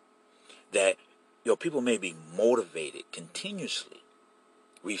 that your people may be motivated continuously,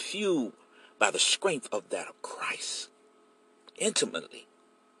 refueled by the strength of that of Christ, intimately,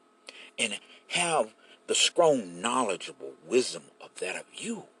 and have the strong, knowledgeable wisdom of that of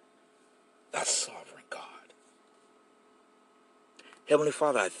you, that sovereign God. Heavenly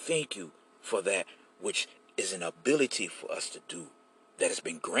Father, I thank you for that which is an ability for us to do, that has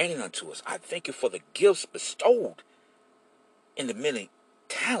been granted unto us. I thank you for the gifts bestowed in the many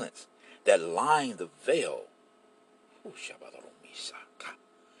talents that line the veil.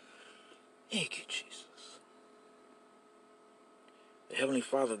 Thank you, Jesus. Heavenly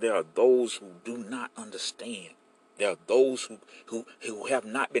Father, there are those who do not understand. There are those who have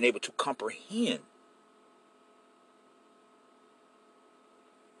not been able to comprehend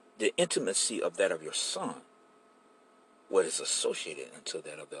the intimacy of that of your Son, what is associated unto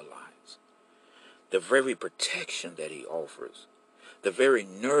that of their lives. The very protection that he offers, the very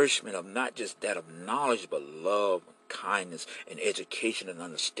nourishment of not just that of knowledge, but love, and kindness, and education and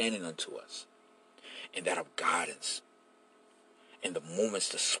understanding unto us, and that of guidance, and the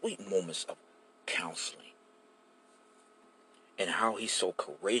sweet moments of counseling, and how he so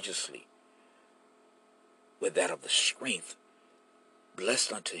courageously, with that of the strength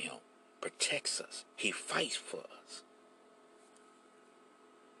blessed unto him, protects us. He fights for us.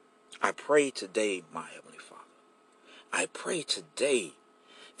 I pray today, my Heavenly Father, I pray today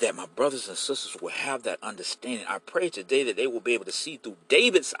that my brothers and sisters will have that understanding. I pray today that they will be able to see through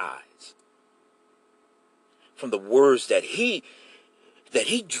David's eyes from the words that he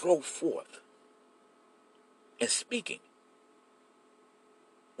drove forth in speaking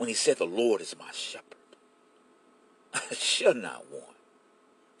when he said, "The Lord is my shepherd. I shall not want."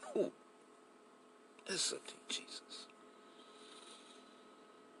 Ooh, listen to Jesus.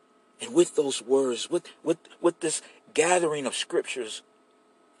 And with those words, with this gathering of scriptures,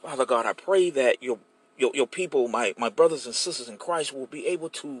 Father God, I pray that your people, my brothers and sisters in Christ, will be able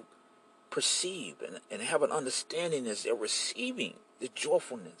to perceive and have an understanding as they're receiving the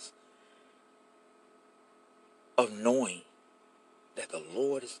joyfulness of knowing that the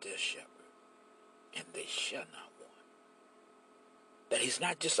Lord is their shepherd and they shall not want. That he's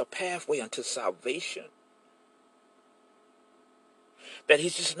not just a pathway unto salvation. That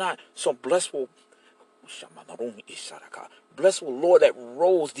he's just not some blessed Lord that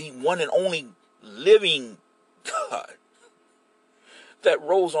rose, the one and only living God that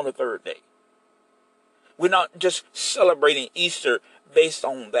rose on the third day. We're not just celebrating Easter based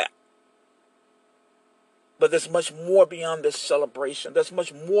on that. But there's much more beyond this celebration. There's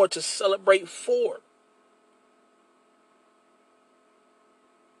much more to celebrate for.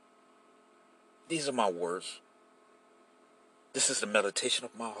 These are my words. This is the meditation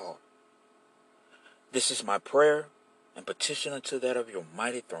of my heart. This is my prayer and petition unto that of your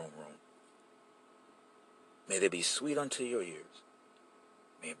mighty throne room. May they be sweet unto your ears.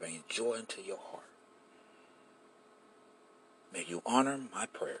 May it bring joy unto your heart. May you honor my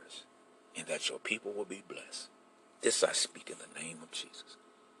prayers, and that your people will be blessed. This I speak in the name of Jesus.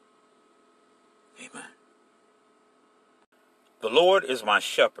 Amen. The Lord is my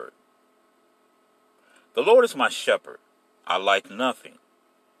shepherd. The Lord is my shepherd. I lack nothing.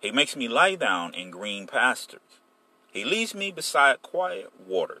 He makes me lie down in green pastures. He leads me beside quiet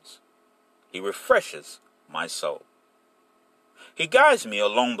waters. He refreshes my soul. He guides me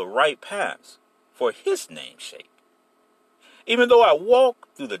along the right paths for his name's sake. Even though I walk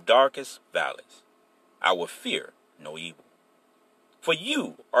through the darkest valleys, I will fear no evil. For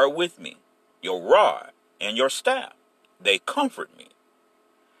you are with me, your rod and your staff, they comfort me.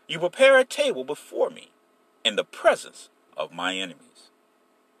 You prepare a table before me in the presence of my enemies.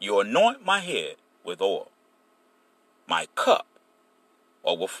 You anoint my head with oil. My cup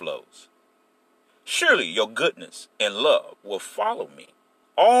overflows. Surely your goodness and love will follow me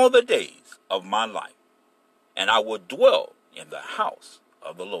all the days of my life, and I will dwell in the house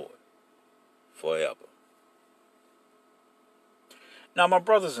of the Lord forever. Now, my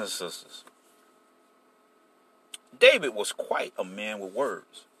brothers and sisters, David was quite a man with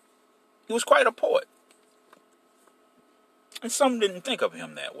words. He was quite a poet. And some didn't think of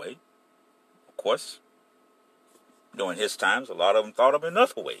him that way. Of course, during his times, a lot of them thought of him in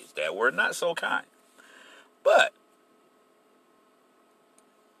other ways that were not so kind. But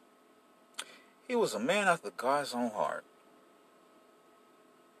he was a man after God's own heart.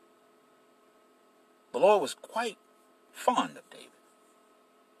 The Lord was quite fond of David.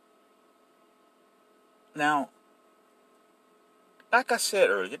 Now, like I said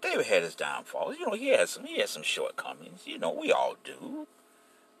earlier, David had his downfalls. He had some shortcomings. We all do.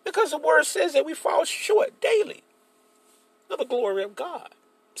 Because the word says that we fall short daily of the glory of God.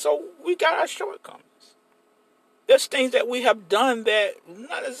 So we got our shortcomings. There's things that we have done that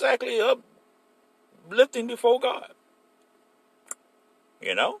not exactly uplifting before God.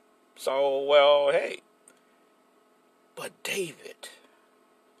 So, well, hey. But David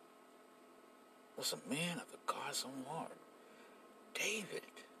was a man of the God's own heart. David.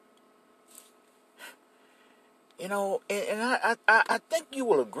 And I think you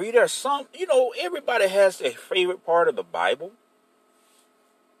will agree there's some, everybody has their favorite part of the Bible.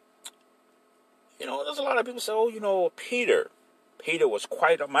 There's a lot of people say, Peter was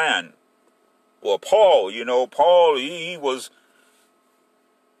quite a man. Well, Paul, Paul, he was.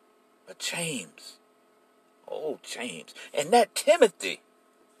 But James. Oh, James. And that Timothy.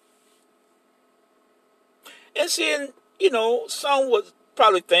 And seeing, some would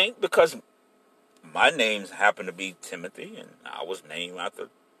probably think because my name happened to be Timothy and I was named after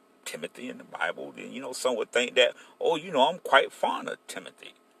Timothy in the Bible, then, some would think that, I'm quite fond of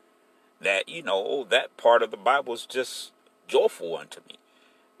Timothy. That, that part of the Bible is just joyful unto me.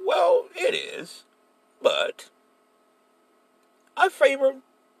 Well, it is, but I favor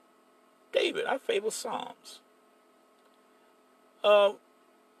David. I favor Psalms. But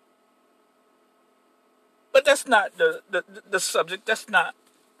that's not the subject. That's not,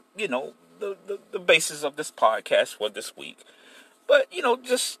 the basis of this podcast for this week. But,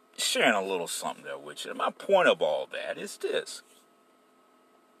 just sharing a little something there with you. My point of all that is this.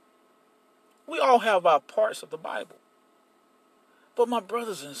 We all have our parts of the Bible. But my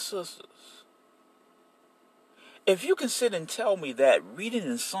brothers and sisters, if you can sit and tell me that reading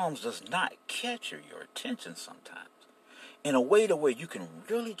in Psalms does not capture your attention sometimes in a way to where you can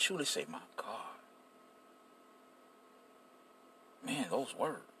really truly say, my God, man, those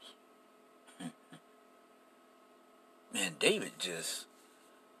words. Man, David just,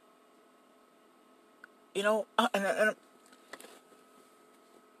 and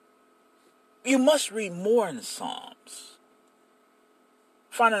you must read more in the Psalms.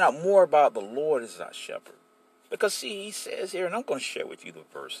 Finding out more about the Lord as our shepherd. Because, see, he says here, and I'm going to share with you the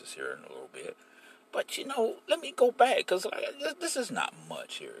verses here in a little bit. But, let me go back, because this is not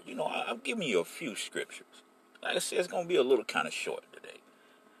much here. I'm giving you a few scriptures. Like I said, it's going to be a little kind of short today.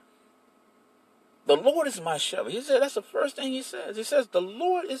 The Lord is my shepherd. He said, that's the first thing he says. He says, the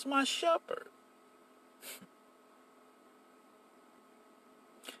Lord is my shepherd.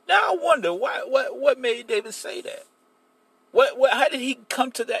 Now, I wonder, what made David say that? How did he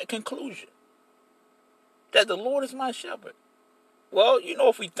come to that conclusion? That the Lord is my shepherd. Well,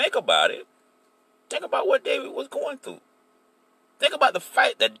 if we think about it, think about what David was going through. Think about the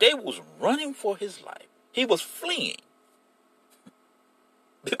fact that David was running for his life. He was fleeing.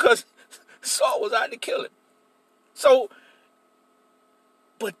 Because Saul was out to kill him.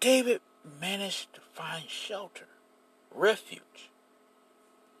 But David managed to find shelter, refuge.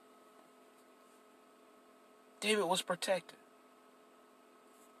 David was protected.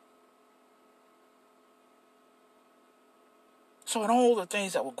 So in all the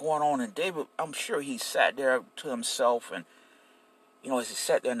things that were going on in David, I'm sure he sat there to himself and, as he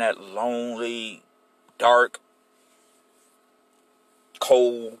sat there in that lonely, dark,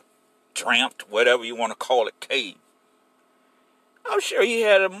 cold, dramped, whatever you want to call it, cave. I'm sure he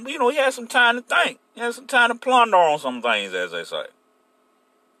had, he had some time to think. He had some time to ponder on some things, as they say.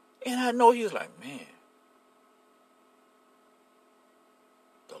 And I know he was like, man,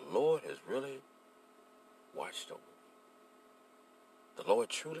 the Lord has really watched over me. The Lord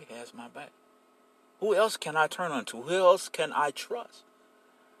truly has my back. Who else can I turn unto? Who else can I trust?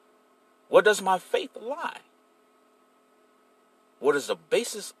 Where does my faith lie? What is the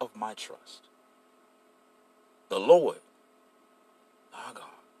basis of my trust? The Lord, my God,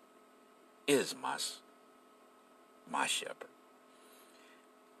 is my shepherd.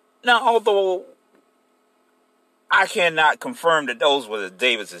 Now, although I cannot confirm that those were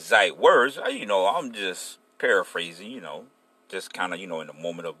David's exact words, I'm just paraphrasing, just kind of, in the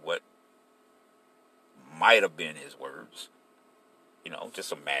moment of what might have been his words,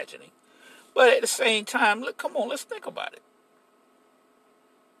 just imagining. But at the same time, look, come on, let's think about it.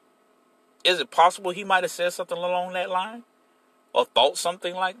 Is it possible he might have said something along that line? Or thought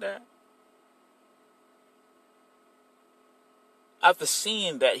something like that? After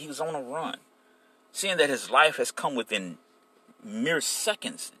seeing that he was on a run, seeing that his life has come within mere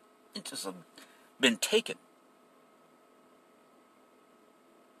seconds, it just been taken.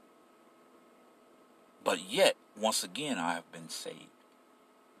 But yet, once again, I have been saved.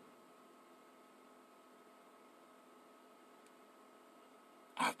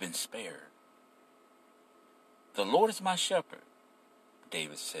 I've been spared. The Lord is my shepherd,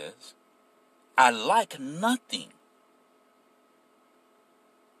 David says. I lack nothing.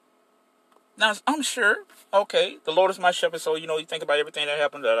 Now, I'm sure, okay, the Lord is my shepherd, so, you think about everything that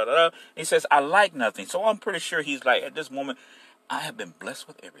happened, He says, I lack nothing. So I'm pretty sure he's like, at this moment, I have been blessed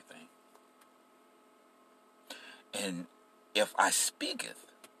with everything. And if I speaketh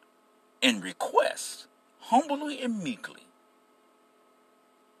in request, humbly and meekly,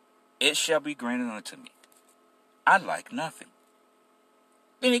 it shall be granted unto me. I lack nothing.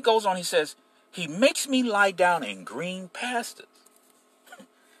 Then he goes on, he says, he makes me lie down in green pastures.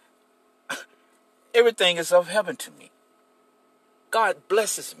 Everything is of heaven to me. God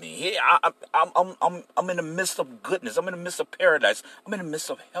blesses me. I'm in the midst of goodness. I'm in the midst of paradise. I'm in the midst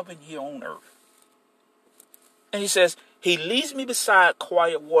of heaven here on earth. And he says, he leads me beside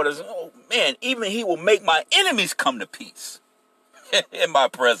quiet waters. Oh, man, even he will make my enemies come to peace in my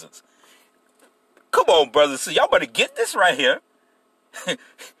presence. Come on, brothers. So y'all better get this right here.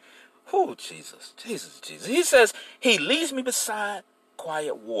 Oh, Jesus. He says, he leads me beside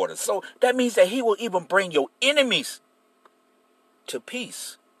quiet waters. So that means that he will even bring your enemies to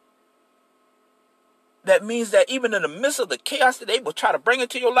peace. That means that even in the midst of the chaos that they will try to bring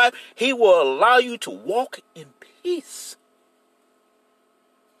into your life, he will allow you to walk in peace.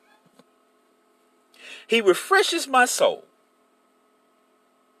 He refreshes my soul.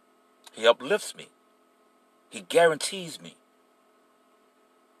 He uplifts me. He guarantees me.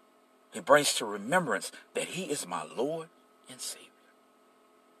 He brings to remembrance that he is my Lord and Savior.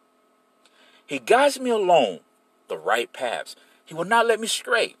 He guides me along the right paths. He will not let me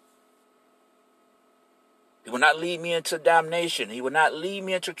stray. He will not lead me into damnation. He will not lead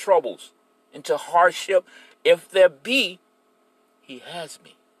me into troubles, into hardship. If there be, he has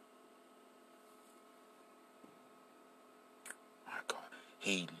me. My God.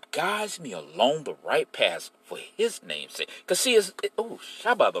 He guides me along the right paths for his name's sake. Because see,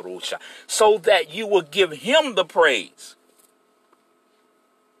 Shabbatarusha, so that you will give him the praise.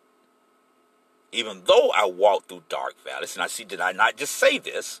 Even though I walk through dark valleys, and I see, did I not just say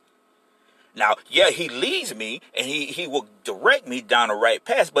this? Now, yeah, he leads me, and he will direct me down the right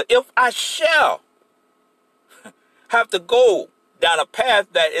path. But if I shall have to go down a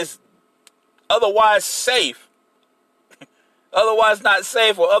path that is otherwise safe, otherwise not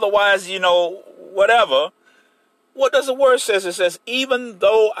safe, or otherwise, whatever, what does the word say? It says, even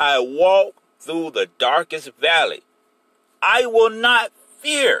though I walk through the darkest valley, I will not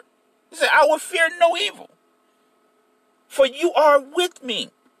fear. He said, I will fear no evil, for you are with me.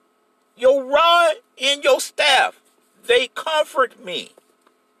 Your rod and your staff, they comfort me.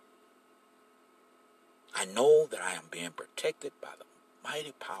 I know that I am being protected by the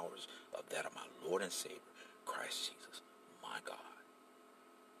mighty powers of that of my Lord and Savior, Christ Jesus, my God.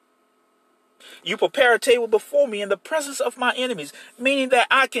 You prepare a table before me in the presence of my enemies, meaning that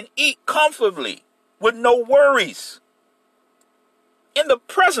I can eat comfortably with no worries in the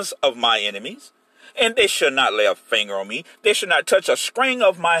presence of my enemies, and they shall not lay a finger on me. They shall not touch a string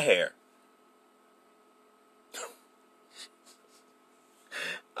of my hair.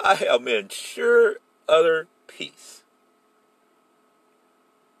 I have been sure utter peace.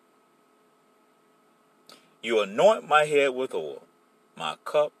 You anoint my head with oil. My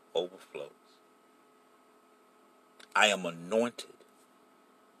cup overflows. I am anointed.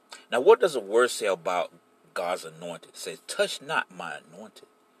 Now, what does the word say about God's anointed? It says, touch not my anointed.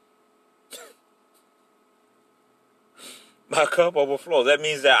 My cup overflows. That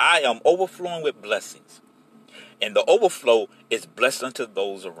means that I am overflowing with blessings. And the overflow is blessed unto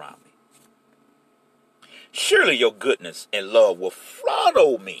those around me. Surely your goodness and love will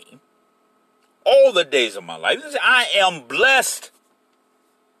follow me all the days of my life. I am blessed.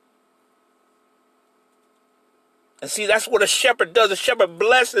 And see, that's what a shepherd does. A shepherd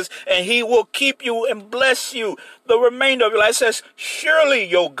blesses, and he will keep you and bless you the remainder of your life. It says, surely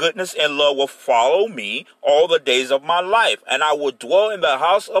your goodness and love will follow me all the days of my life, and I will dwell in the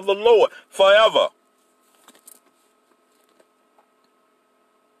house of the Lord forever.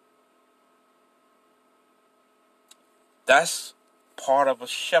 That's part of a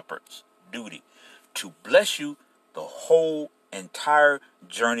shepherd's duty, to bless you the whole entire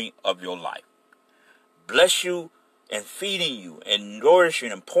journey of your life. Bless you and feeding you and nourishing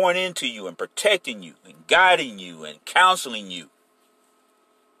and pouring into you and protecting you and guiding you and counseling you.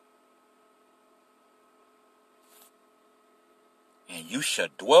 And you shall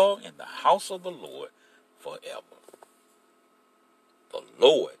dwell in the house of the Lord forever. The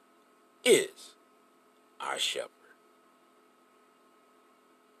Lord is our shepherd.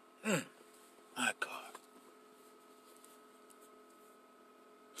 My God.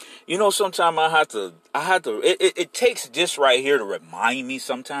 Sometimes it takes this right here to remind me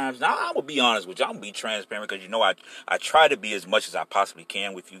sometimes. Now, I'm going to be honest with you. I'm going to be transparent because, I try to be as much as I possibly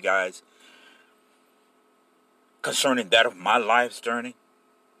can with you guys concerning that of my life's journey.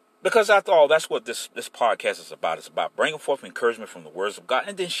 Because after all, that's what this podcast is about. It's about bringing forth encouragement from the words of God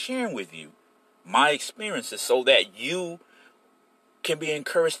and then sharing with you my experiences so that you can be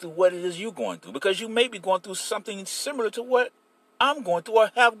encouraged through what it is you're going through. Because you may be going through something similar to what I'm going through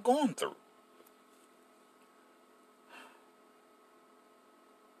or have gone through.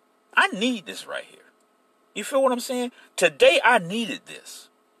 I need this right here. You feel what I'm saying? Today I needed this.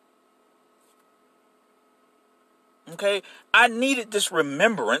 Okay? I needed this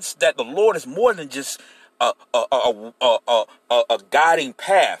remembrance that the Lord is more than just a guiding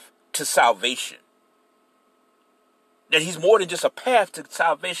path to salvation. That he's more than just a path to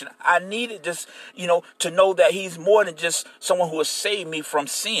salvation. I needed this, to know that he's more than just someone who has saved me from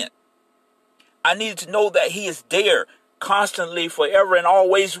sin. I needed to know that he is there constantly, forever, and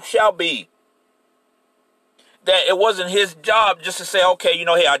always shall be. That it wasn't his job just to say, okay,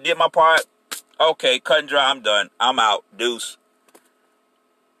 hey, I did my part. Okay, cut and dry, I'm done. I'm out. Deuce.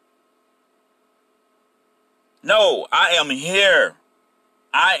 No, I am here.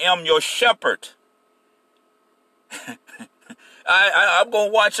 I am your shepherd. I'm going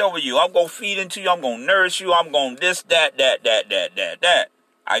to watch over you. I'm going to feed into you. I'm going to nourish you. I'm going to this, that.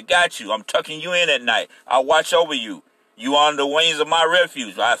 I got you. I'm tucking you in at night. I'll watch over you. You on the wings of my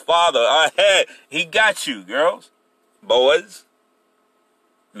refuge. My Father, he got you, girls, boys,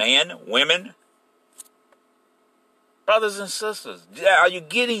 men, women, Brothers and sisters, are you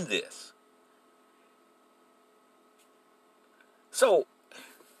getting this? So,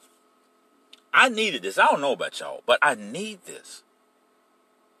 I needed this. I don't know about y'all, but I need this.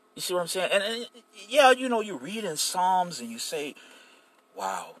 You see what I'm saying? And yeah, you know, you read in Psalms and you say,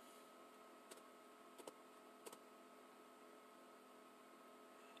 wow.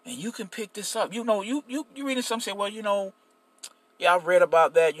 And you can pick this up. You know, you reading something, say, well, you know, yeah, I've read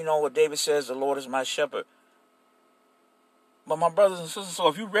about that. You know what David says, the Lord is my shepherd. But my brothers and sisters, so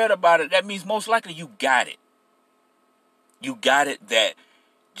if you read about it, that means most likely you got it. You got it that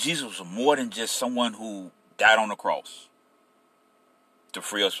Jesus was more than just someone who died on the cross to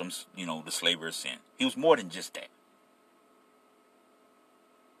free us from, you know, the slavery of sin. He was more than just that.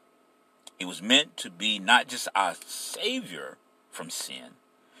 He was meant to be not just our Savior from sin,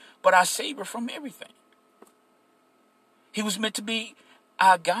 but our Savior from everything. He was meant to be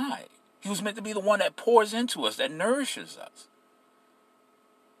our guide. He was meant to be the one that pours into us, that nourishes us.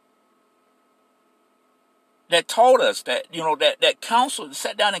 That taught us, that, you know, that counseled,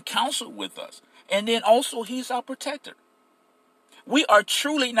 sat down and counseled with us. And then also he's our protector. We are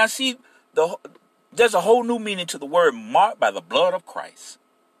truly, now see, there's a whole new meaning to the word marked by the blood of Christ.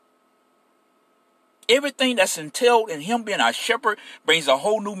 Everything that's entailed in him being our shepherd brings a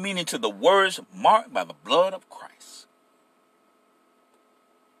whole new meaning to the words marked by the blood of Christ.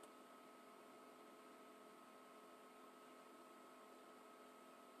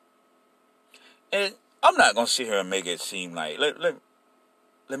 And I'm not going to sit here and make it seem like,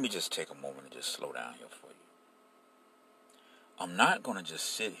 let me just take a moment and just slow down here for you. I'm not going to just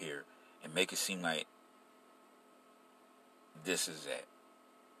sit here and make it seem like this is it.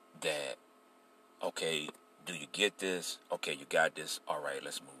 That, okay, do you get this? Okay, you got this. All right,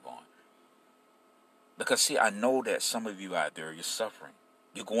 let's move on. Because, see, I know that some of you out there, you're suffering.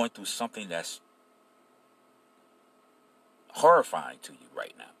 You're going through something that's horrifying to you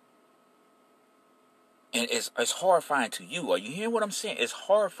right now. And it's horrifying to you. Are you hearing what I'm saying? It's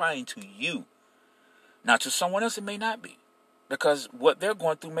horrifying to you. Now, to someone else, it may not be. Because what they're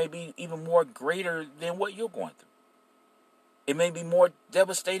going through may be even more greater than what you're going through. It may be more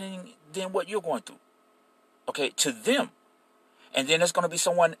devastating than what you're going through. Okay, to them. And then there's going to be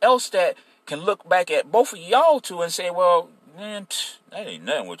someone else that can look back at both of y'all two and say, well, man, that ain't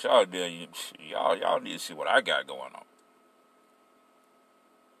nothing what y'all doing. Y'all need to see what I got going on.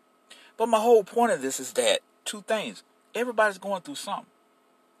 But my whole point of this is that two things. Everybody's going through something.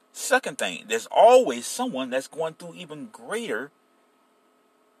 Second thing, there's always someone that's going through even greater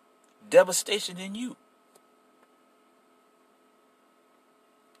devastation than you.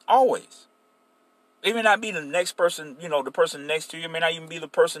 Always. It may not be the next person, you know, the person next to you. It may not even be the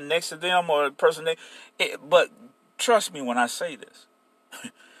person next to them or the person but trust me when I say this.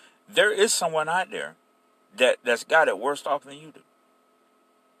 There is someone out there that's got it worse off than you do.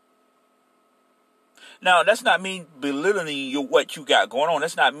 Now, that's not me belittling what you got going on.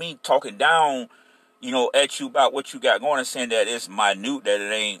 That's not me talking down, you know, at you about what you got going and saying that it's minute, that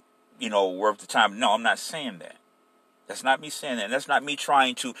it ain't, you know, worth the time. No, I'm not saying that. That's not me saying that. That's not me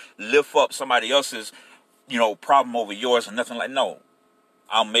trying to lift up somebody else's, you know, problem over yours or nothing like. No,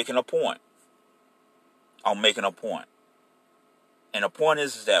 I'm making a point. I'm making a point. And the point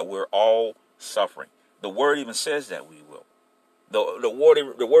is that we're all suffering. The word even says that we will.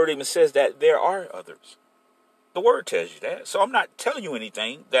 The word even says that there are others. The word tells you that. So I'm not telling you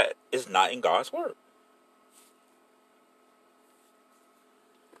anything that is not in God's word.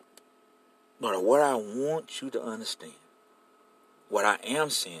 But what I want you to understand, what I am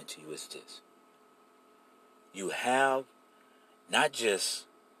saying to you is this. You have not just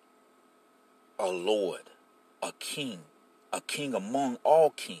a Lord, a king among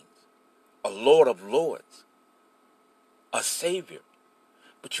all kings, a Lord of lords, a Savior,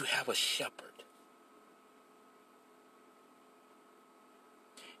 but you have a shepherd.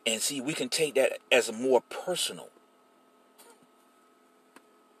 And see, we can take that as a more personal.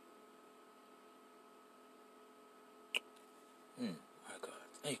 My God,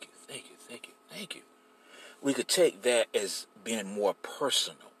 thank you. We could take that as being more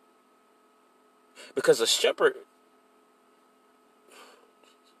personal. Because a shepherd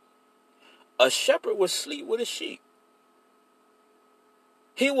will sleep with his sheep.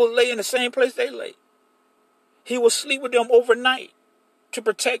 He will lay in the same place they lay. He will sleep with them overnight to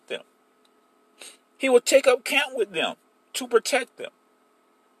protect them. He will take up camp with them to protect them.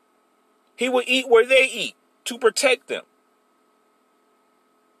 He will eat where they eat to protect them.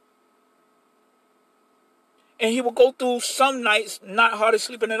 And he will go through some nights not hardly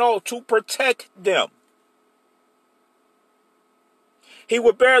sleeping at all to protect them. He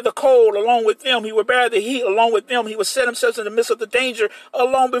would bear the cold along with them. He would bear the heat along with them. He would set himself in the midst of the danger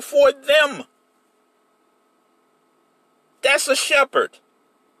along before them. That's a shepherd.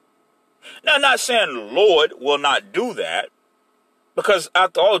 Now, I'm not saying the Lord will not do that, because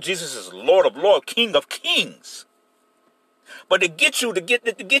after all, Jesus is Lord of Lords, King of Kings. But to get you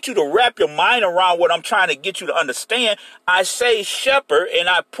to wrap your mind around what I'm trying to get you to understand, I say shepherd, and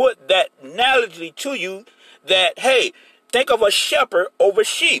I put that analogy to you that, hey, think of a shepherd over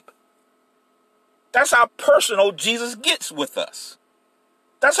sheep. That's how personal Jesus gets with us.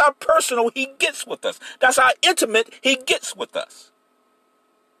 That's how personal he gets with us. That's how intimate he gets with us.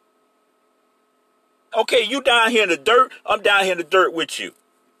 Okay, you down here in the dirt, I'm down here in the dirt with you.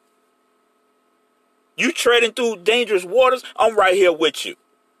 You treading through dangerous waters, I'm right here with you.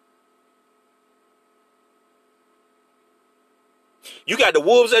 You got the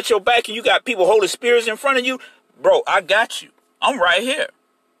wolves at your back and you got people holding spears in front of you. Bro, I got you. I'm right here.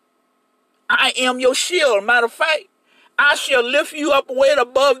 I am your shield. Matter of fact, I shall lift you up way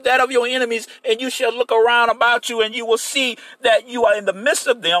above that of your enemies, and you shall look around about you, and you will see that you are in the midst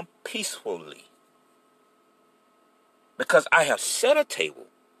of them peacefully. Because I have set a table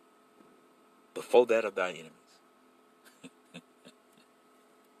before that of thy enemies.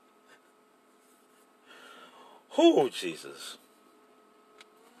 Oh, Jesus.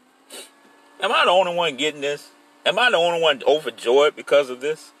 Am I the only one getting this? Am I the only one overjoyed because of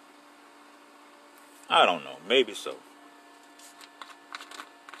this? I don't know. Maybe so.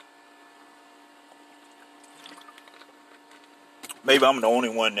 Maybe I'm the only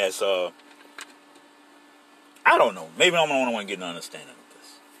one that's, I don't know. Maybe I'm the only one getting an understanding of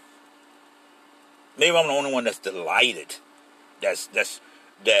this. Maybe I'm the only one that's delighted. That's,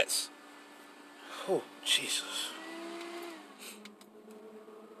 oh, Jesus.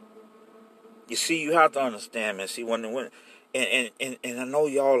 You see, you have to understand, man. See, when and I know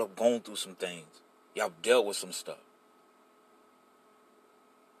y'all have gone through some things. Y'all dealt with some stuff.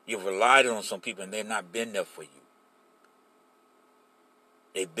 You've relied on some people and they've not been there for you.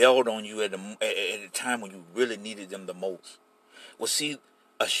 They bailed on you at a time when you really needed them the most. Well, see,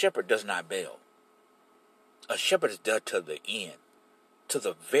 a shepherd does not bail. A shepherd is there to the end. To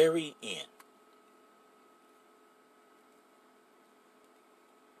the very end.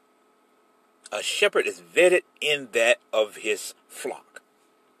 A shepherd is vetted in that of his flock.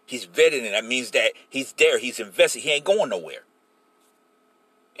 He's vetted, and that means that he's there. He's invested. He ain't going nowhere.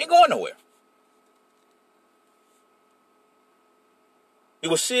 Ain't going nowhere. He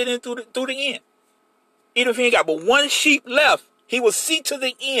will see it in through the end. Even if he ain't got but one sheep left, he will see to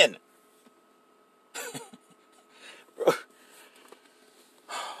the end. Bro.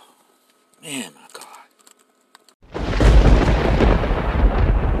 Man, my God.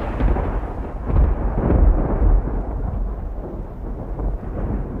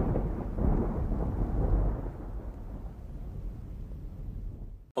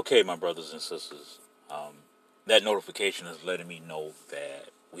 Okay, my brothers and sisters, that notification is letting me know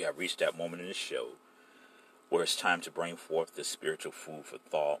that we have reached that moment in the show where it's time to bring forth the spiritual food for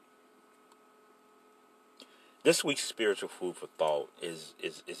thought. This week's spiritual food for thought is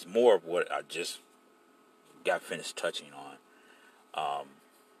more of what I just got finished touching on.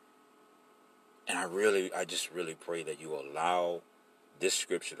 And I just really pray that you allow this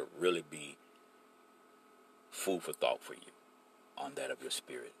scripture to really be food for thought for you on that of your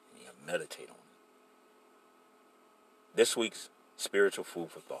spirit. And you meditate on it. This week's spiritual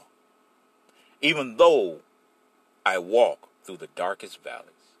food for thought. Even though I walk through the darkest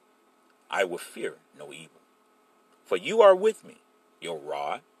valleys, I will fear no evil. For you are with me, your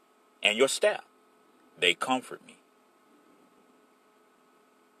rod and your staff. They comfort me.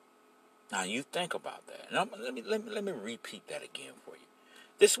 Now you think about that. Now, let me repeat that again for you.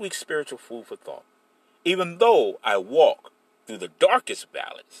 This week's spiritual food for thought. Even though I walk through the darkest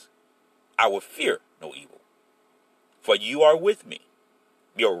valleys, I will fear no evil. For you are with me,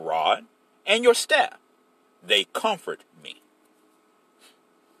 your rod and your staff. They comfort me.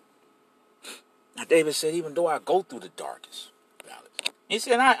 Now David said, even though I go through the darkest valleys. He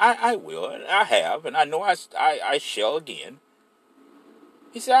said, I will, and I have, and I know I shall again.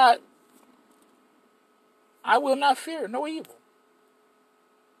 He said, I will not fear no evil.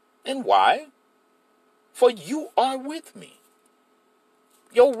 And why? For you are with me,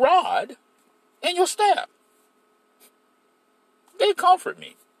 your rod and your staff. They comfort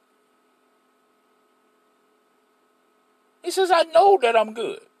me. He says, I know that I'm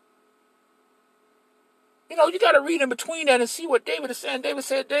good. You know, you got to read in between that and see what David is saying. David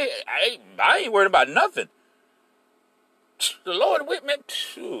said, I ain't worried about nothing. The Lord with me.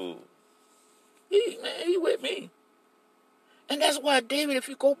 He with me. And that's why David, if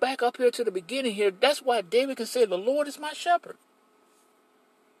you go back up here to the beginning here, that's why David can say, the Lord is my shepherd.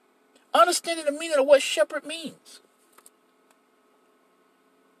 Understanding the meaning of what shepherd means.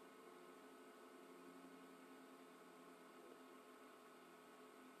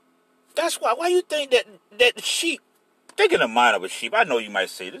 That's why you think that sheep, think in the mind of a sheep. I know you might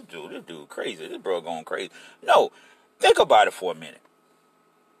say, this dude crazy. This bro going crazy. No, think about it for a minute.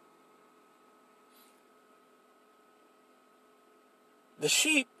 The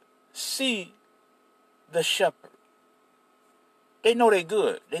sheep see the shepherd. They know they're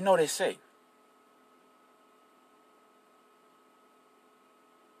good. They know they're safe.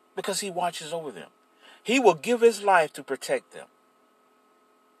 Because he watches over them. He will give his life to protect them.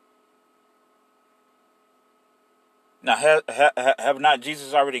 Now, have not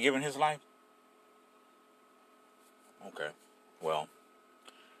Jesus already given his life? Okay. Well,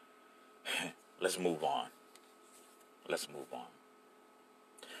 let's move on.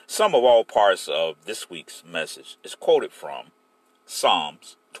 Some of all parts of this week's message is quoted from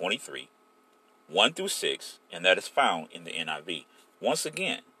Psalms 23, 1 through 6, and that is found in the NIV. Once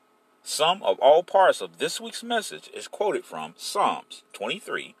again, some of all parts of this week's message is quoted from Psalms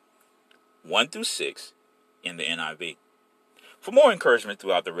 23, 1 through 6, in the NIV. For more encouragement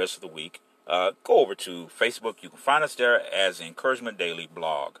throughout the rest of the week, go over to Facebook. You can find us there as Encouragement Daily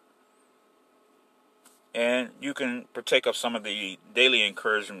Blog. And you can partake of some of the daily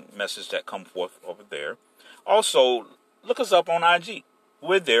encouragement messages that come forth over there. Also, look us up on IG.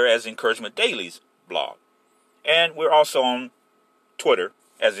 We're there as Encouragement Daily's blog. And we're also on Twitter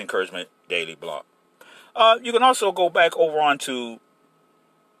as Encouragement Daily Blog. You can also go back over onto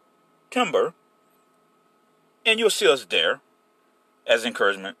Timber, and you'll see us there as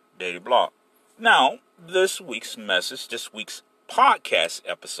Encouragement Daily Blog. Now, this week's message, this week's podcast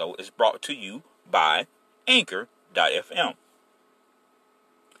episode is brought to you by Anchor.fm.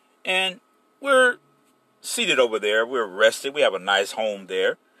 And we're seated over there. We're rested. We have a nice home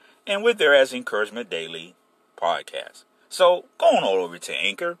there. And we're there as Encouragement Daily Podcast. So go on over to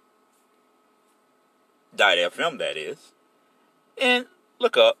Anchor.fm, that is, and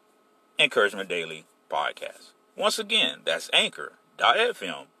look up Encouragement Daily Podcast. Once again, that's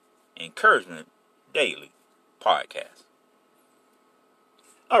Anchor.fm, Encouragement Daily Podcast.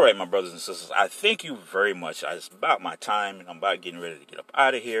 All right, my brothers and sisters, I thank you very much. It's about my time, and I'm about getting ready to get up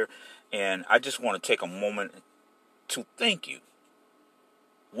out of here. And I just want to take a moment to thank you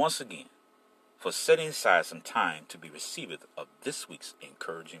once again for setting aside some time to be receiveth of this week's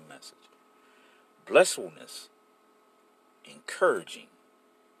encouraging message. Blessedness, encouraging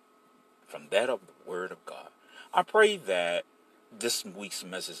from that of the Word of God. I pray that this week's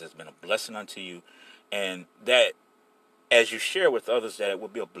message has been a blessing unto you, and that as you share with others, that it will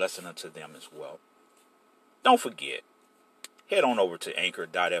be a blessing unto them as well. Don't forget, head on over to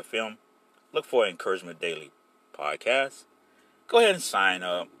Anchor.fm. Look for Encouragement Daily Podcast. Go ahead and sign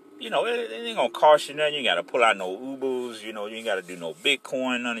up. You know, it ain't going to cost you nothing. You ain't got to pull out no Ubers. You know, you ain't got to do no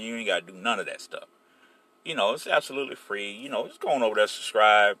Bitcoin. You ain't got to do none of that stuff. You know, it's absolutely free. You know, just go on over there,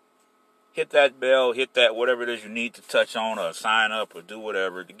 subscribe. Hit that bell, hit that whatever it is you need to touch on or sign up or do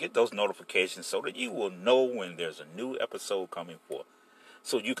whatever to get those notifications so that you will know when there's a new episode coming forth.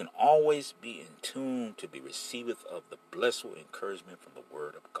 So you can always be in tune to be receiveth of the blessed encouragement from the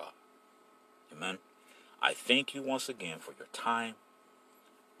Word of God. Amen. I thank you once again for your time,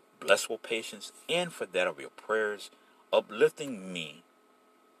 blessed patience, and for that of your prayers, uplifting me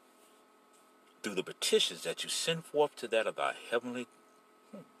through the petitions that you send forth to that of thy heavenly,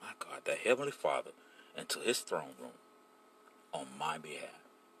 my God, the Heavenly Father, and to his throne room on my behalf.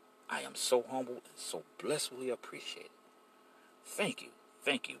 I am so humble and so blessedly appreciated. Thank you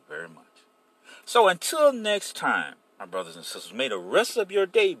very much. So until next time, my brothers and sisters, may the rest of your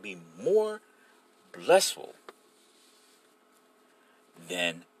day be more blessful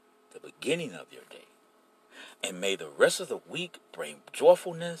than the beginning of your day. And may the rest of the week bring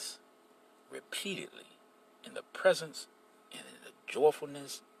joyfulness repeatedly in the presence and in the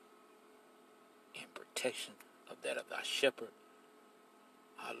joyfulness and protection of that of thy shepherd,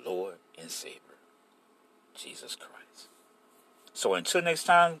 our Lord and Savior, Jesus Christ. So until next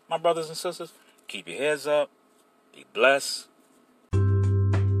time, my brothers and sisters, keep your heads up, be blessed,